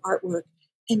about your artwork.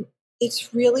 And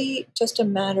it's really just a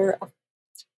matter of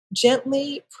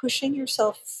gently pushing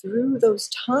yourself through those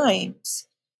times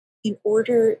in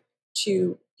order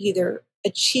to either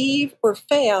achieve or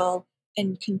fail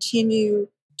and continue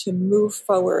to move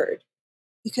forward.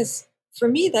 Because for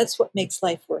me, that's what makes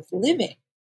life worth living.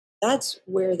 That's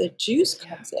where the juice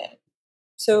Yeah. comes in.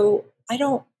 So I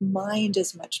don't mind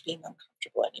as much being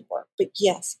uncomfortable anymore. But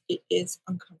yes, it is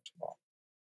uncomfortable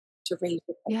to raise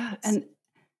your Yeah, prices. and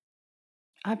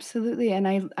absolutely,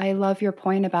 and I love your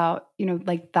point about,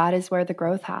 like, that is where the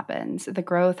growth happens. The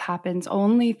growth happens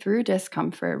only through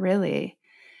discomfort, really.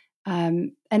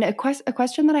 And a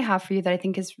question that I have for you that I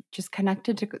think is just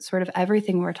connected to sort of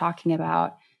everything we're talking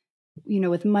about,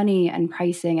 with money and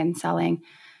pricing and selling.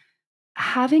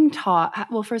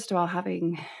 Well, first of all,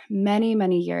 having many,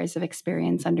 many years of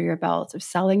experience under your belt of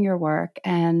selling your work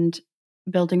and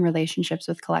building relationships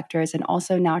with collectors, and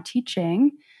also now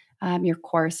teaching your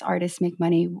course, Artists Make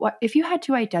Money. What if you had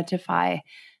to identify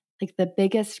like the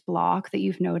biggest block that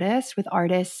you've noticed with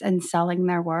artists and selling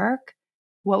their work?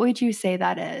 What would you say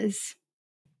that is?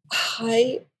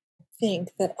 I think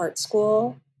that art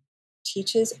school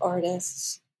teaches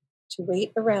artists to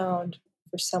wait around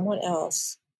for someone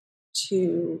else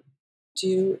to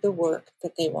do the work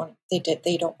that they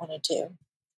don't want to do.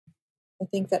 I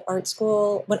think that art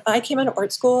school, when I came out of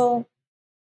art school,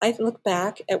 I look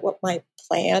back at what my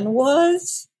plan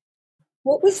was.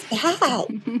 What was that?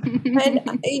 And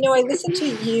I listen to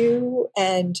you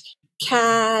and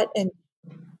Kat, and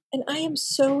I am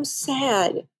so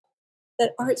sad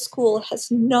that art school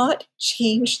has not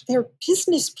changed their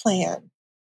business plan.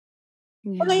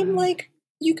 I'm Yeah. like,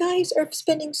 you guys are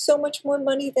spending so much more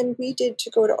money than we did to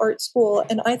go to art school.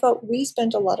 And I thought we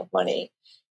spent a lot of money.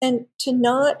 And to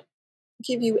not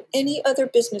give you any other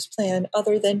business plan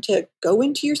other than to go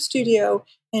into your studio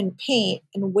and paint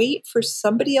and wait for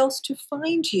somebody else to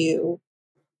find you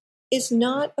is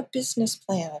not a business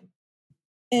plan.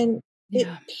 And it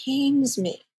Yeah. pains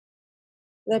me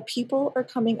that people are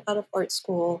coming out of art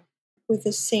school with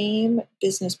the same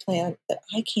business plan that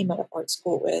I came out of art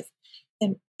school with.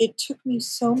 And it took me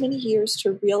so many years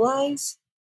to realize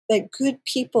that good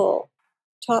people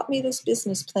taught me this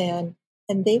business plan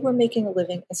and they were making a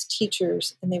living as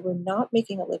teachers and they were not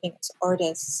making a living as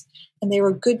artists. And they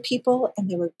were good people and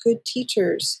they were good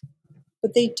teachers,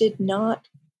 but they did not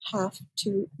have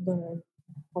to learn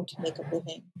how to make a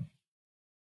living.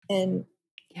 And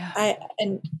Yeah.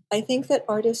 I think that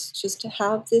artists just to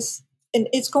have this, and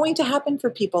it's going to happen for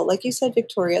people. Like you said,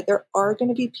 Victoria, there are going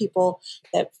to be people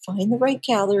that find the right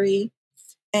gallery,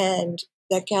 and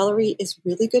that gallery is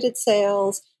really good at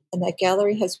sales, and that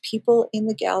gallery has people in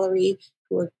the gallery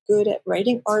who are good at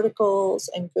writing articles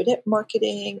and good at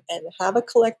marketing and have a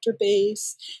collector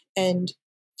base. And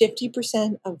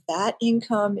 50% of that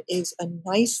income is a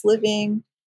nice living.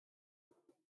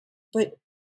 But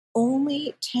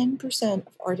only 10%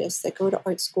 of artists that go to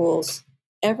art schools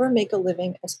ever make a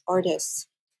living as artists.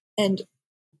 And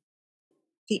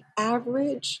the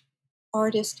average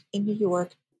artist in New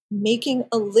York making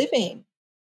a living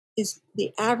is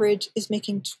the average is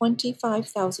making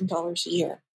 $25,000 a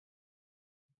year.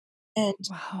 And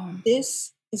Wow.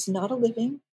 this is not a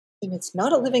living, and it's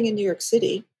not a living in New York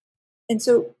City. And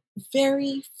so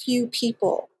very few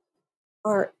people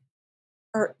are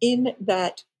in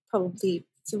that probably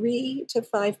 3 to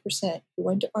 5% who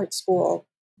went to art school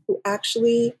who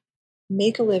actually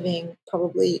make a living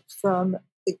probably from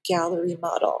the gallery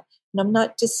model. And I'm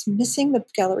not dismissing the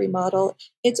gallery model.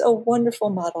 It's a wonderful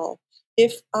model.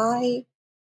 If I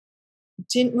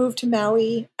didn't move to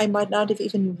Maui, I might not have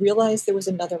even realized there was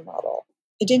another model.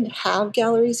 I didn't have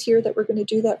galleries here that were going to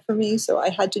do that for me, so I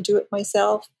had to do it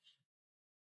myself.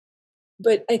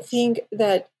 But I think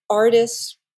that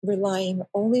artists relying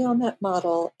only on that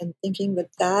model and thinking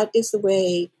that that is the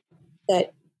way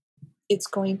that it's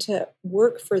going to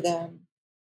work for them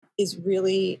is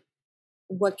really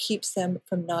what keeps them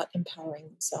from not empowering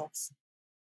themselves.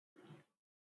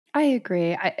 I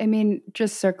agree. I mean,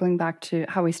 just circling back to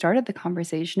how we started the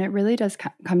conversation, it really does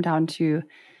come down to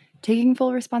taking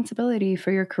full responsibility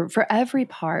for for every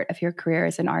part of your career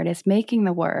as an artist, making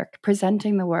the work,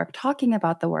 presenting the work, talking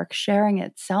about the work, sharing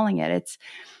it, selling it.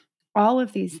 all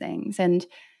of these things. And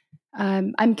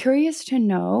I'm curious to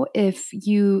know if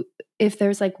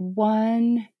there's like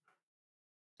one.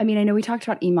 I mean, I know we talked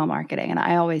about email marketing, and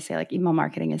I always say like email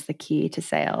marketing is the key to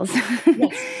sales.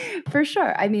 Yes. For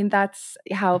sure. I mean, that's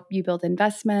how you build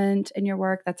investment in your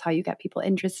work. That's how you get people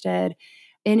interested.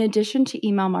 In addition to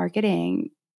email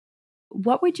marketing,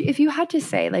 what would you, if you had to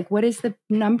say, like, what is the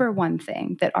number one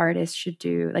thing that artists should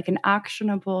do, like an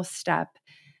actionable step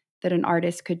that an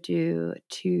artist could do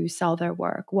to sell their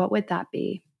work? What would that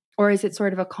be? Or is it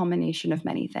sort of a culmination of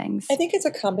many I things? think it's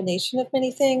a combination of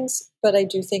many things, but I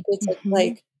do think it's Hmm.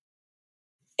 like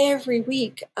every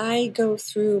week I go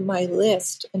through my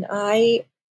list and I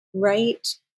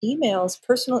write emails,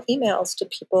 personal emails to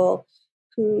people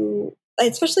who,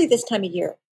 especially this time of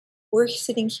year, we're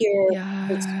sitting here.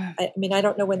 Yeah. I mean, I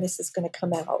don't know when this is going to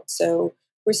come out. So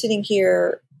we're sitting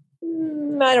here,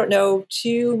 I don't know,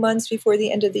 2 months before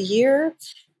the end of the year.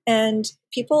 And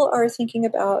people are thinking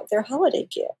about their holiday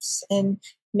gifts. And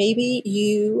maybe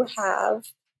you have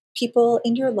people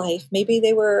in your life, maybe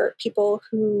they were people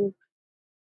who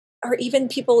or even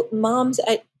people, moms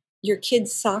at your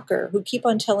kids' soccer who keep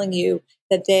on telling you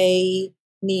that they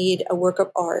need a work of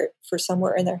art for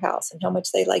somewhere in their house and how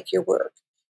much they like your work.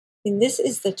 I mean, this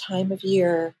is the time of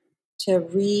year to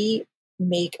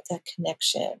remake that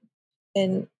connection.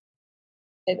 And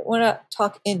I don't want to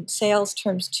talk in sales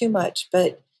terms too much,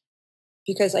 but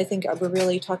because I think we're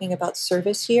really talking about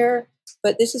service here,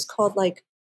 but this is called like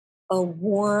a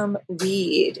warm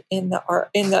lead in the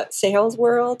art in the sales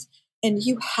world, and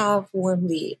you have warm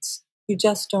leads, you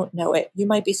just don't know it. You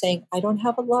might be saying, I don't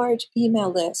have a large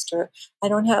email list, or I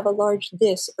don't have a large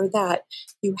this or that.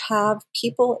 You have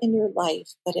people in your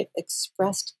life that have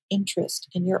expressed interest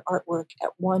in your artwork at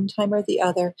one time or the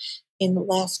other in the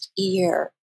last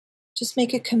year. Just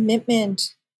make a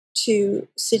commitment to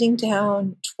sitting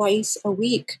down twice a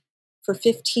week for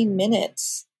 15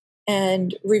 minutes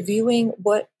and reviewing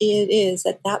what it is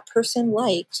that that person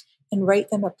liked, and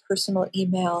write them a personal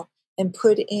email and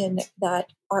put in that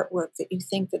artwork that you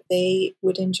think that they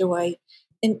would enjoy.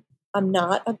 And I'm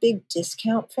not a big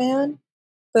discount fan,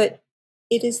 but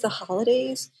it is the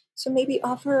holidays. So maybe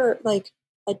offer like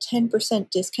a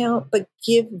 10% discount, but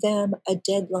give them a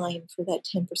deadline for that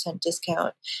 10%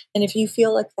 discount. And if you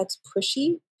feel like that's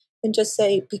pushy, then just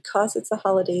say, because it's the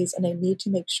holidays and I need to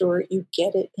make sure you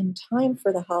get it in time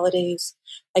for the holidays,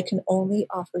 I can only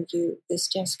offer you this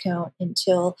discount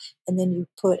until, and then you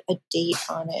put a date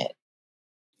on it.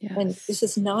 And Yes. this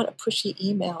is not a pushy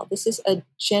email. This is a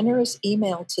generous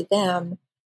email to them,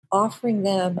 offering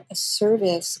them a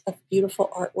service of beautiful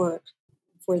artwork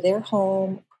for their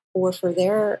home or for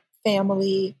their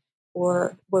family,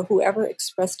 or whoever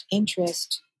expressed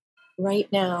interest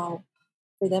right now,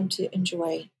 for them to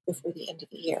enjoy before the end of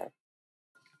the year.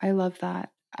 I love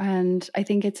that. And I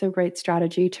think it's a great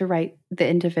strategy to write the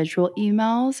individual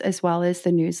emails as well as the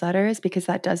newsletters, because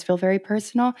that does feel very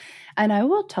personal. And I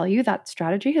will tell you that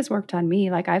strategy has worked on me.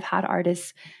 Like, I've had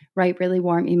artists write really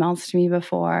warm emails to me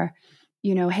before.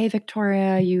 You know, hey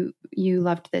Victoria, you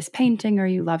loved this painting, or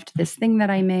you loved this thing that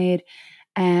I made,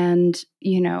 and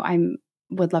I'm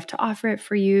would love to offer it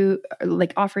for you, or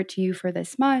like offer it to you for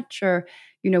this much, or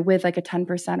with like a 10%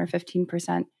 or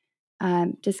 15%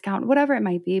 discount, whatever it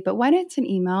might be. But when it's an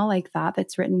email like that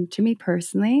that's written to me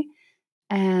personally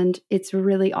and it's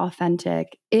really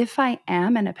authentic, if I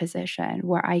am in a position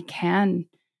where I can,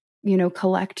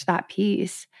 collect that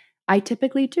piece, I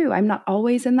typically do. I'm not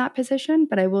always in that position,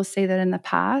 but I will say that in the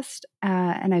past,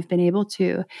 and I've been able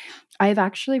to, I've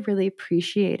actually really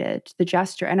appreciated the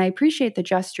gesture. And I appreciate the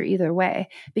gesture either way,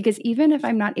 because even if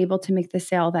I'm not able to make the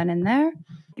sale then and there,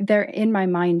 they're in my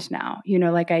mind now.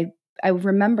 Like I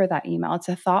remember that email. It's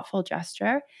a thoughtful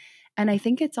gesture. And I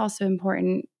think it's also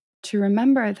important to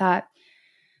remember that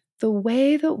the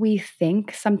way that we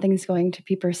think something's going to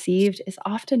be perceived is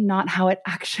often not how it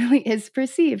actually is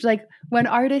perceived. Like when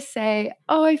artists say,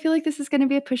 oh, I feel like this is going to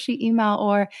be a pushy email,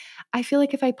 or I feel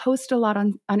like if I post a lot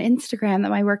on Instagram that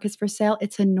my work is for sale,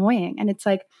 it's annoying. And it's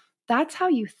like, that's how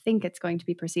you think it's going to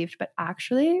be perceived. But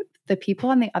actually, the people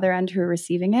on the other end who are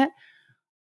receiving it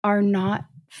are not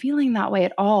feeling that way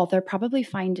at all. They're probably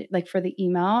find like for the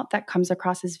email that comes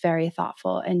across as very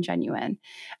thoughtful and genuine.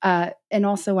 And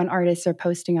also when artists are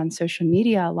posting on social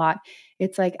media a lot,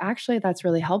 it's like, actually, that's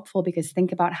really helpful, because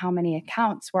think about how many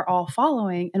accounts we're all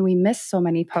following and we miss so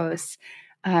many posts.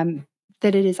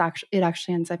 That it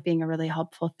actually ends up being a really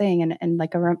helpful thing, and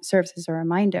like serves as a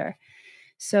reminder.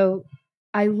 So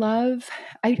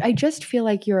I just feel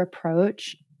like your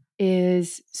approach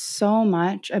is so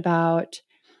much about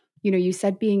you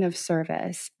said being of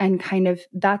service, and kind of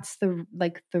that's the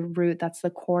root, that's the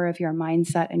core of your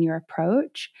mindset and your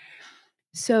approach.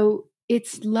 So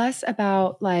it's less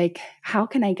about like, how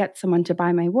can I get someone to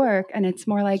buy my work? And it's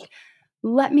more like,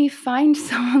 let me find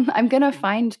someone, I'm going to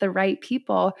find the right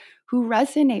people who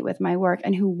resonate with my work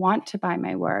and who want to buy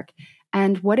my work.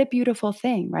 And what a beautiful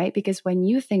thing, right? Because when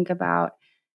you think about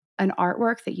an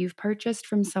artwork that you've purchased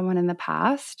from someone in the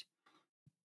past,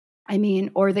 I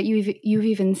mean, or that you've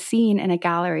even seen in a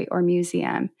gallery or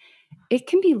museum, it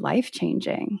can be life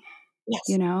changing.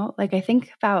 Yes. Like I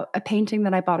think about a painting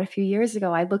that I bought a few years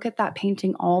ago. I look at that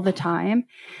painting all the time,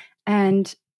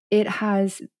 and it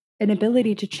has an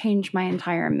ability to change my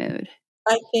entire mood.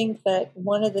 I think that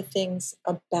one of the things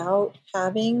about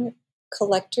having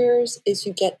collectors is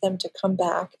you get them to come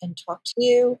back and talk to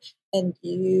you, and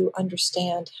you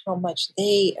understand how much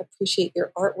they appreciate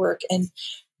your artwork. And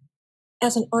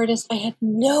as an artist, I had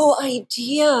no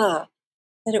idea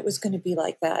that it was going to be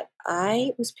like that.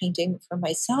 I was painting for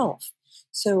myself.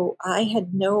 So I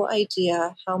had no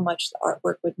idea how much the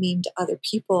artwork would mean to other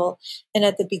people. And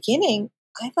at the beginning,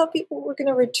 I thought people were going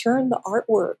to return the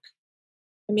artwork.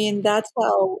 I mean, that's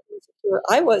how insecure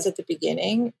I was at the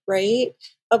beginning, right?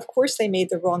 Of course, they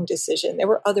made the wrong decision. There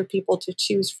were other people to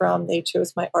choose from. They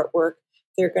chose my artwork.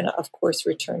 They're going to, of course,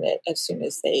 return it as soon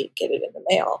as they get it in the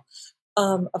mail.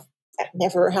 That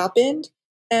never happened.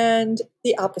 And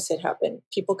the opposite happened.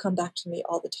 People come back to me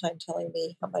all the time telling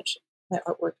me how much my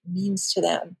artwork means to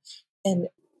them. And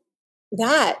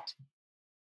that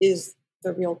is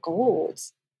the real gold,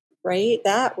 right?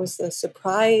 That was the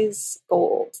surprise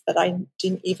gold that I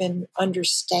didn't even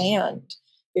understand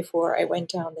before I went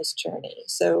down this journey.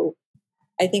 So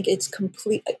I think it's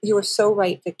complete. You are so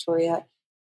right, Victoria.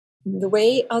 The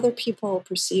way other people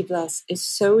perceive us is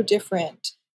so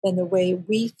different than the way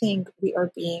we think we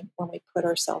are being when we put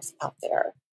ourselves out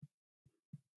there.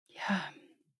 Yeah.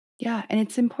 Yeah. And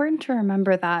it's important to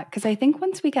remember that, because I think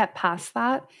once we get past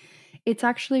that, it's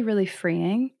actually really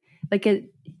freeing. Like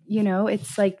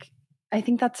it's like, I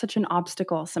think that's such an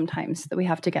obstacle sometimes that we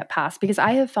have to get past, because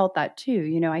I have felt that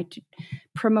too. I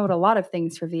promote a lot of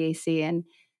things for VAC, and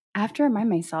I have to remind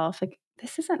myself, like,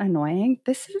 this isn't annoying.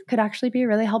 Could actually be a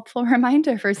really helpful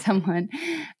reminder for someone.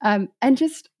 And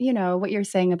just, what you're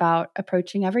saying about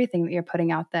approaching everything that you're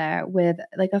putting out there with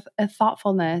like a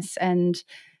thoughtfulness and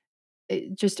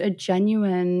just a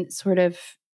genuine sort of,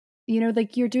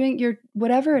 like you're doing your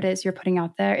whatever it is you're putting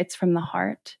out there, it's from the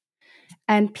heart.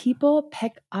 And people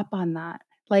pick up on that.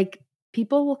 Like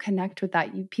people will connect with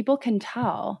that. People can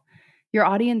tell, your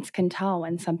audience can tell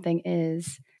when something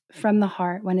is from the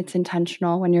heart, when it's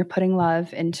intentional, when you're putting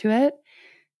love into it.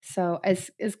 So as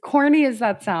corny as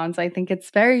that sounds, I think it's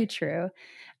very true.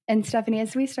 And Stephanie,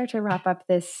 as we start to wrap up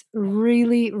this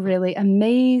really, really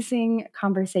amazing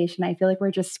conversation, I feel like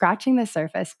we're just scratching the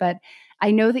surface, but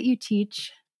I know that you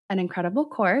teach an incredible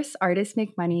course, Artists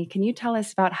Make Money. Can you tell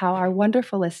us about how our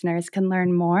wonderful listeners can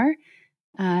learn more,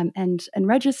 and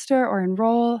register or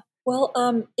enroll?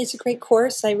 Well, it's a great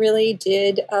course. I really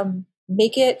did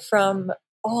make it from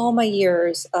all my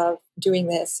years of doing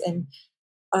this. And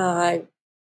uh,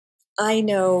 I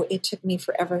know it took me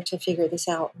forever to figure this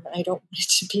out, and I don't want it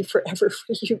to be forever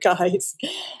for you guys.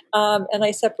 And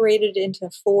I separated it into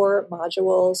 4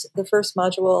 modules. The first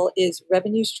module is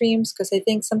revenue streams, because I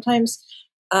think sometimes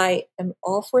I am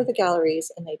all for the galleries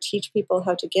and I teach people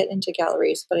how to get into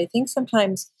galleries, but I think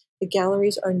sometimes the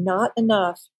galleries are not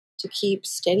enough to keep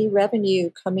steady revenue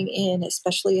coming in,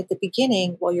 especially at the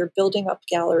beginning while you're building up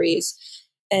galleries.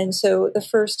 And so the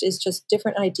first is just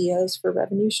different ideas for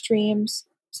revenue streams,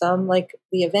 some like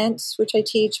the events, which I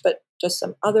teach, but just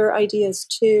some other ideas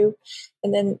too.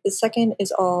 And then the second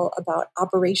is all about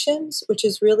operations, which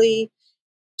is really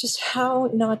just how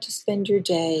not to spend your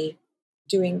day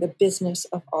doing the business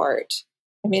of art.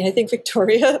 I mean, I think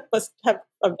Victoria must have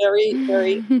a very,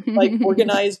 very like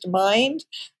organized mind.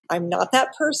 I'm not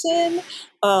that person.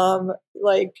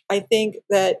 I think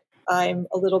that I'm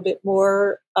a little bit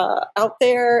more out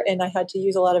there, and I had to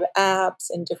use a lot of apps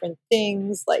and different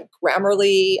things like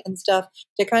Grammarly and stuff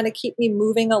to kind of keep me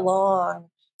moving along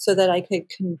so that I could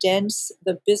condense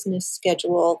the business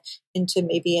schedule into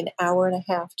maybe an hour and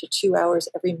a half to 2 hours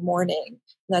every morning.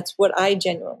 And that's what I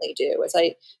genuinely do. Is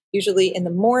I usually in the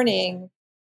morning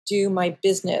do my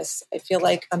business. I feel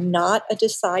like I'm not a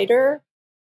decider,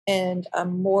 and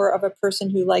I'm more of a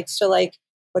person who likes to like,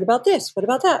 what about this? What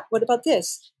about that? What about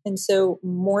this? And so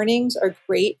mornings are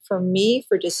great for me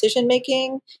for decision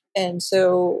making. And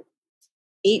so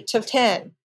 8 to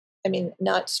 10. I mean,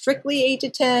 not strictly 8 to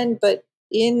 10, but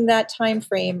in that time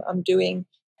frame, I'm doing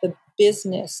the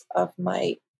business of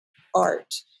my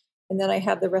art. And then I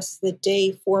have the rest of the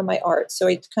day for my art. So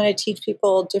I kind of teach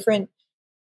people different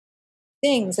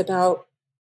things about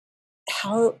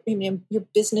how, your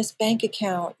business bank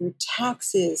account, your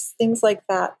taxes, things like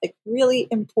that, like really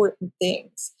important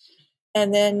things.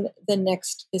 And then the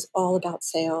next is all about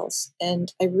sales.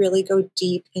 And I really go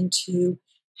deep into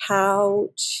how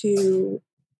to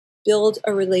build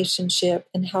a relationship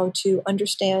and how to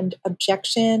understand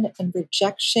objection and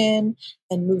rejection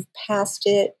and move past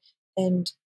it.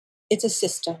 And it's a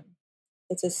system.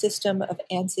 It's a system of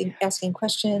asking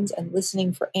questions and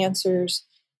listening for answers.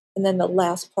 And then the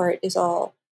last part is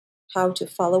all how to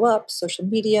follow up, social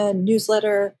media,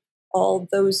 newsletter, all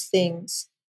those things.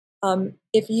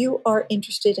 If you are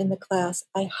interested in the class,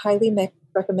 I highly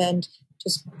recommend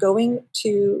just going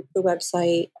to the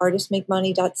website,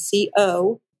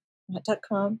 artistmakemoney.co, not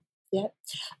 .com yet,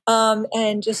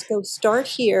 and just go start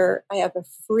here. I have a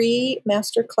free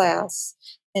master class,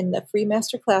 and the free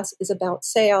master class is about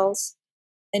sales.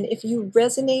 And if you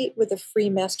resonate with a free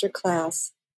master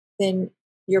class, then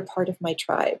you're part of my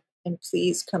tribe. And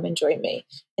please come and join me.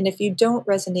 And if you don't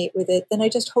resonate with it, then I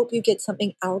just hope you get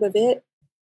something out of it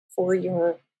for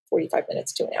your 45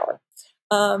 minutes to an hour.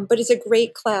 But it's a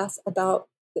great class about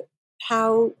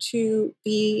how to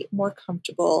be more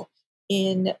comfortable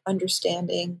in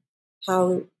understanding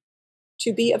how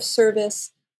to be of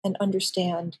service and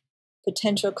understand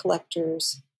potential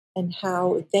collectors and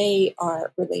how they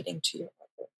are relating to your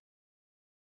artwork.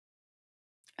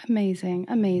 Amazing.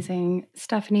 Amazing.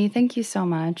 Stephanie, thank you so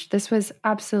much. This was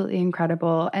absolutely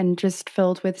incredible and just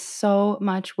filled with so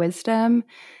much wisdom.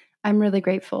 I'm really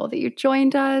grateful that you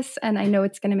joined us, and I know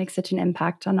it's going to make such an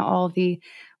impact on all the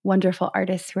wonderful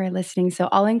artists who are listening. So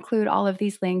I'll include all of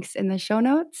these links in the show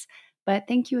notes. But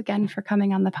thank you again for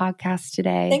coming on the podcast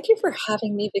today. Thank you for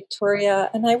having me,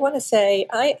 Victoria. And I want to say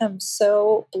I am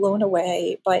so blown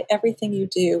away by everything you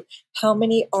do, how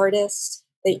many artists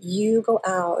that you go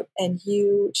out and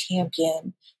you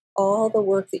champion, all the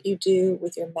work that you do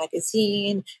with your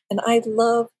magazine. And I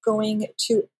love going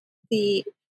to the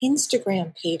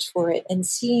Instagram page for it and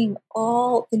seeing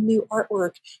all the new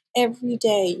artwork every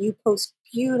day. You post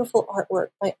beautiful artwork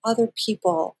by other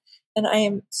people. And I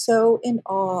am so in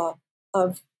awe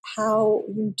of how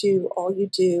you do all you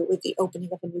do with the opening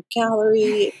of a new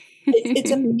gallery.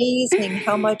 It's amazing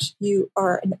how much you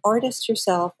are an artist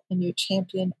yourself and you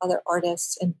champion other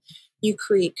artists and you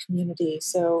create community.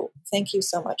 So thank you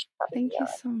so much for having me on. Thank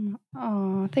you so much.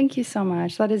 Oh, thank you so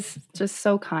much. That is just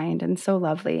so kind and so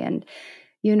lovely. And,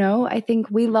 I think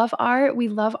we love art. We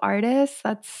love artists.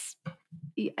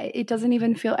 It doesn't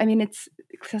even feel, it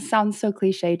sounds so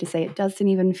cliche to say it doesn't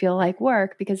even feel like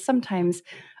work, because sometimes,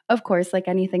 of course, like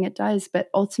anything, it does. But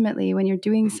ultimately, when you're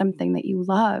doing something that you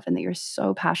love and that you're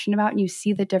so passionate about and you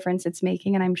see the difference it's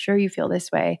making, and I'm sure you feel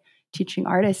this way teaching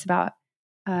artists about,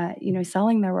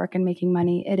 selling their work and making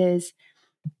money, it is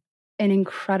an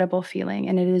incredible feeling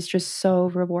and it is just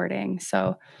so rewarding.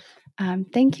 So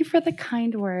thank you for the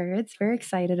kind words. Very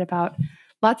excited about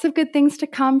lots of good things to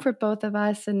come for both of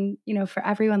us and, for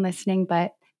everyone listening.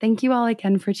 But thank you all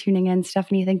again for tuning in.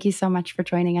 Stephanie, thank you so much for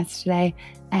joining us today,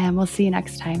 and we'll see you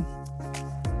next time.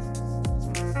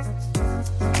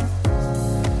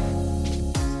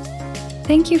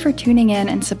 Thank you for tuning in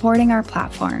and supporting our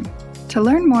platform. To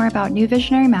learn more about New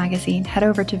Visionary Magazine, head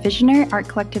over to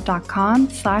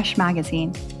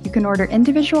visionaryartcollective.com/magazine. You can order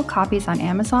individual copies on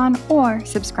Amazon or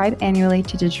subscribe annually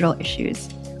to digital issues.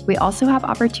 We also have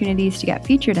opportunities to get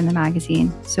featured in the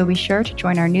magazine, so be sure to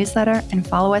join our newsletter and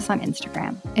follow us on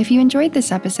Instagram. If you enjoyed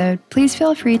this episode, please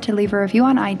feel free to leave a review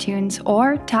on iTunes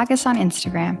or tag us on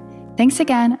Instagram. Thanks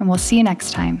again, and we'll see you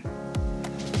next time.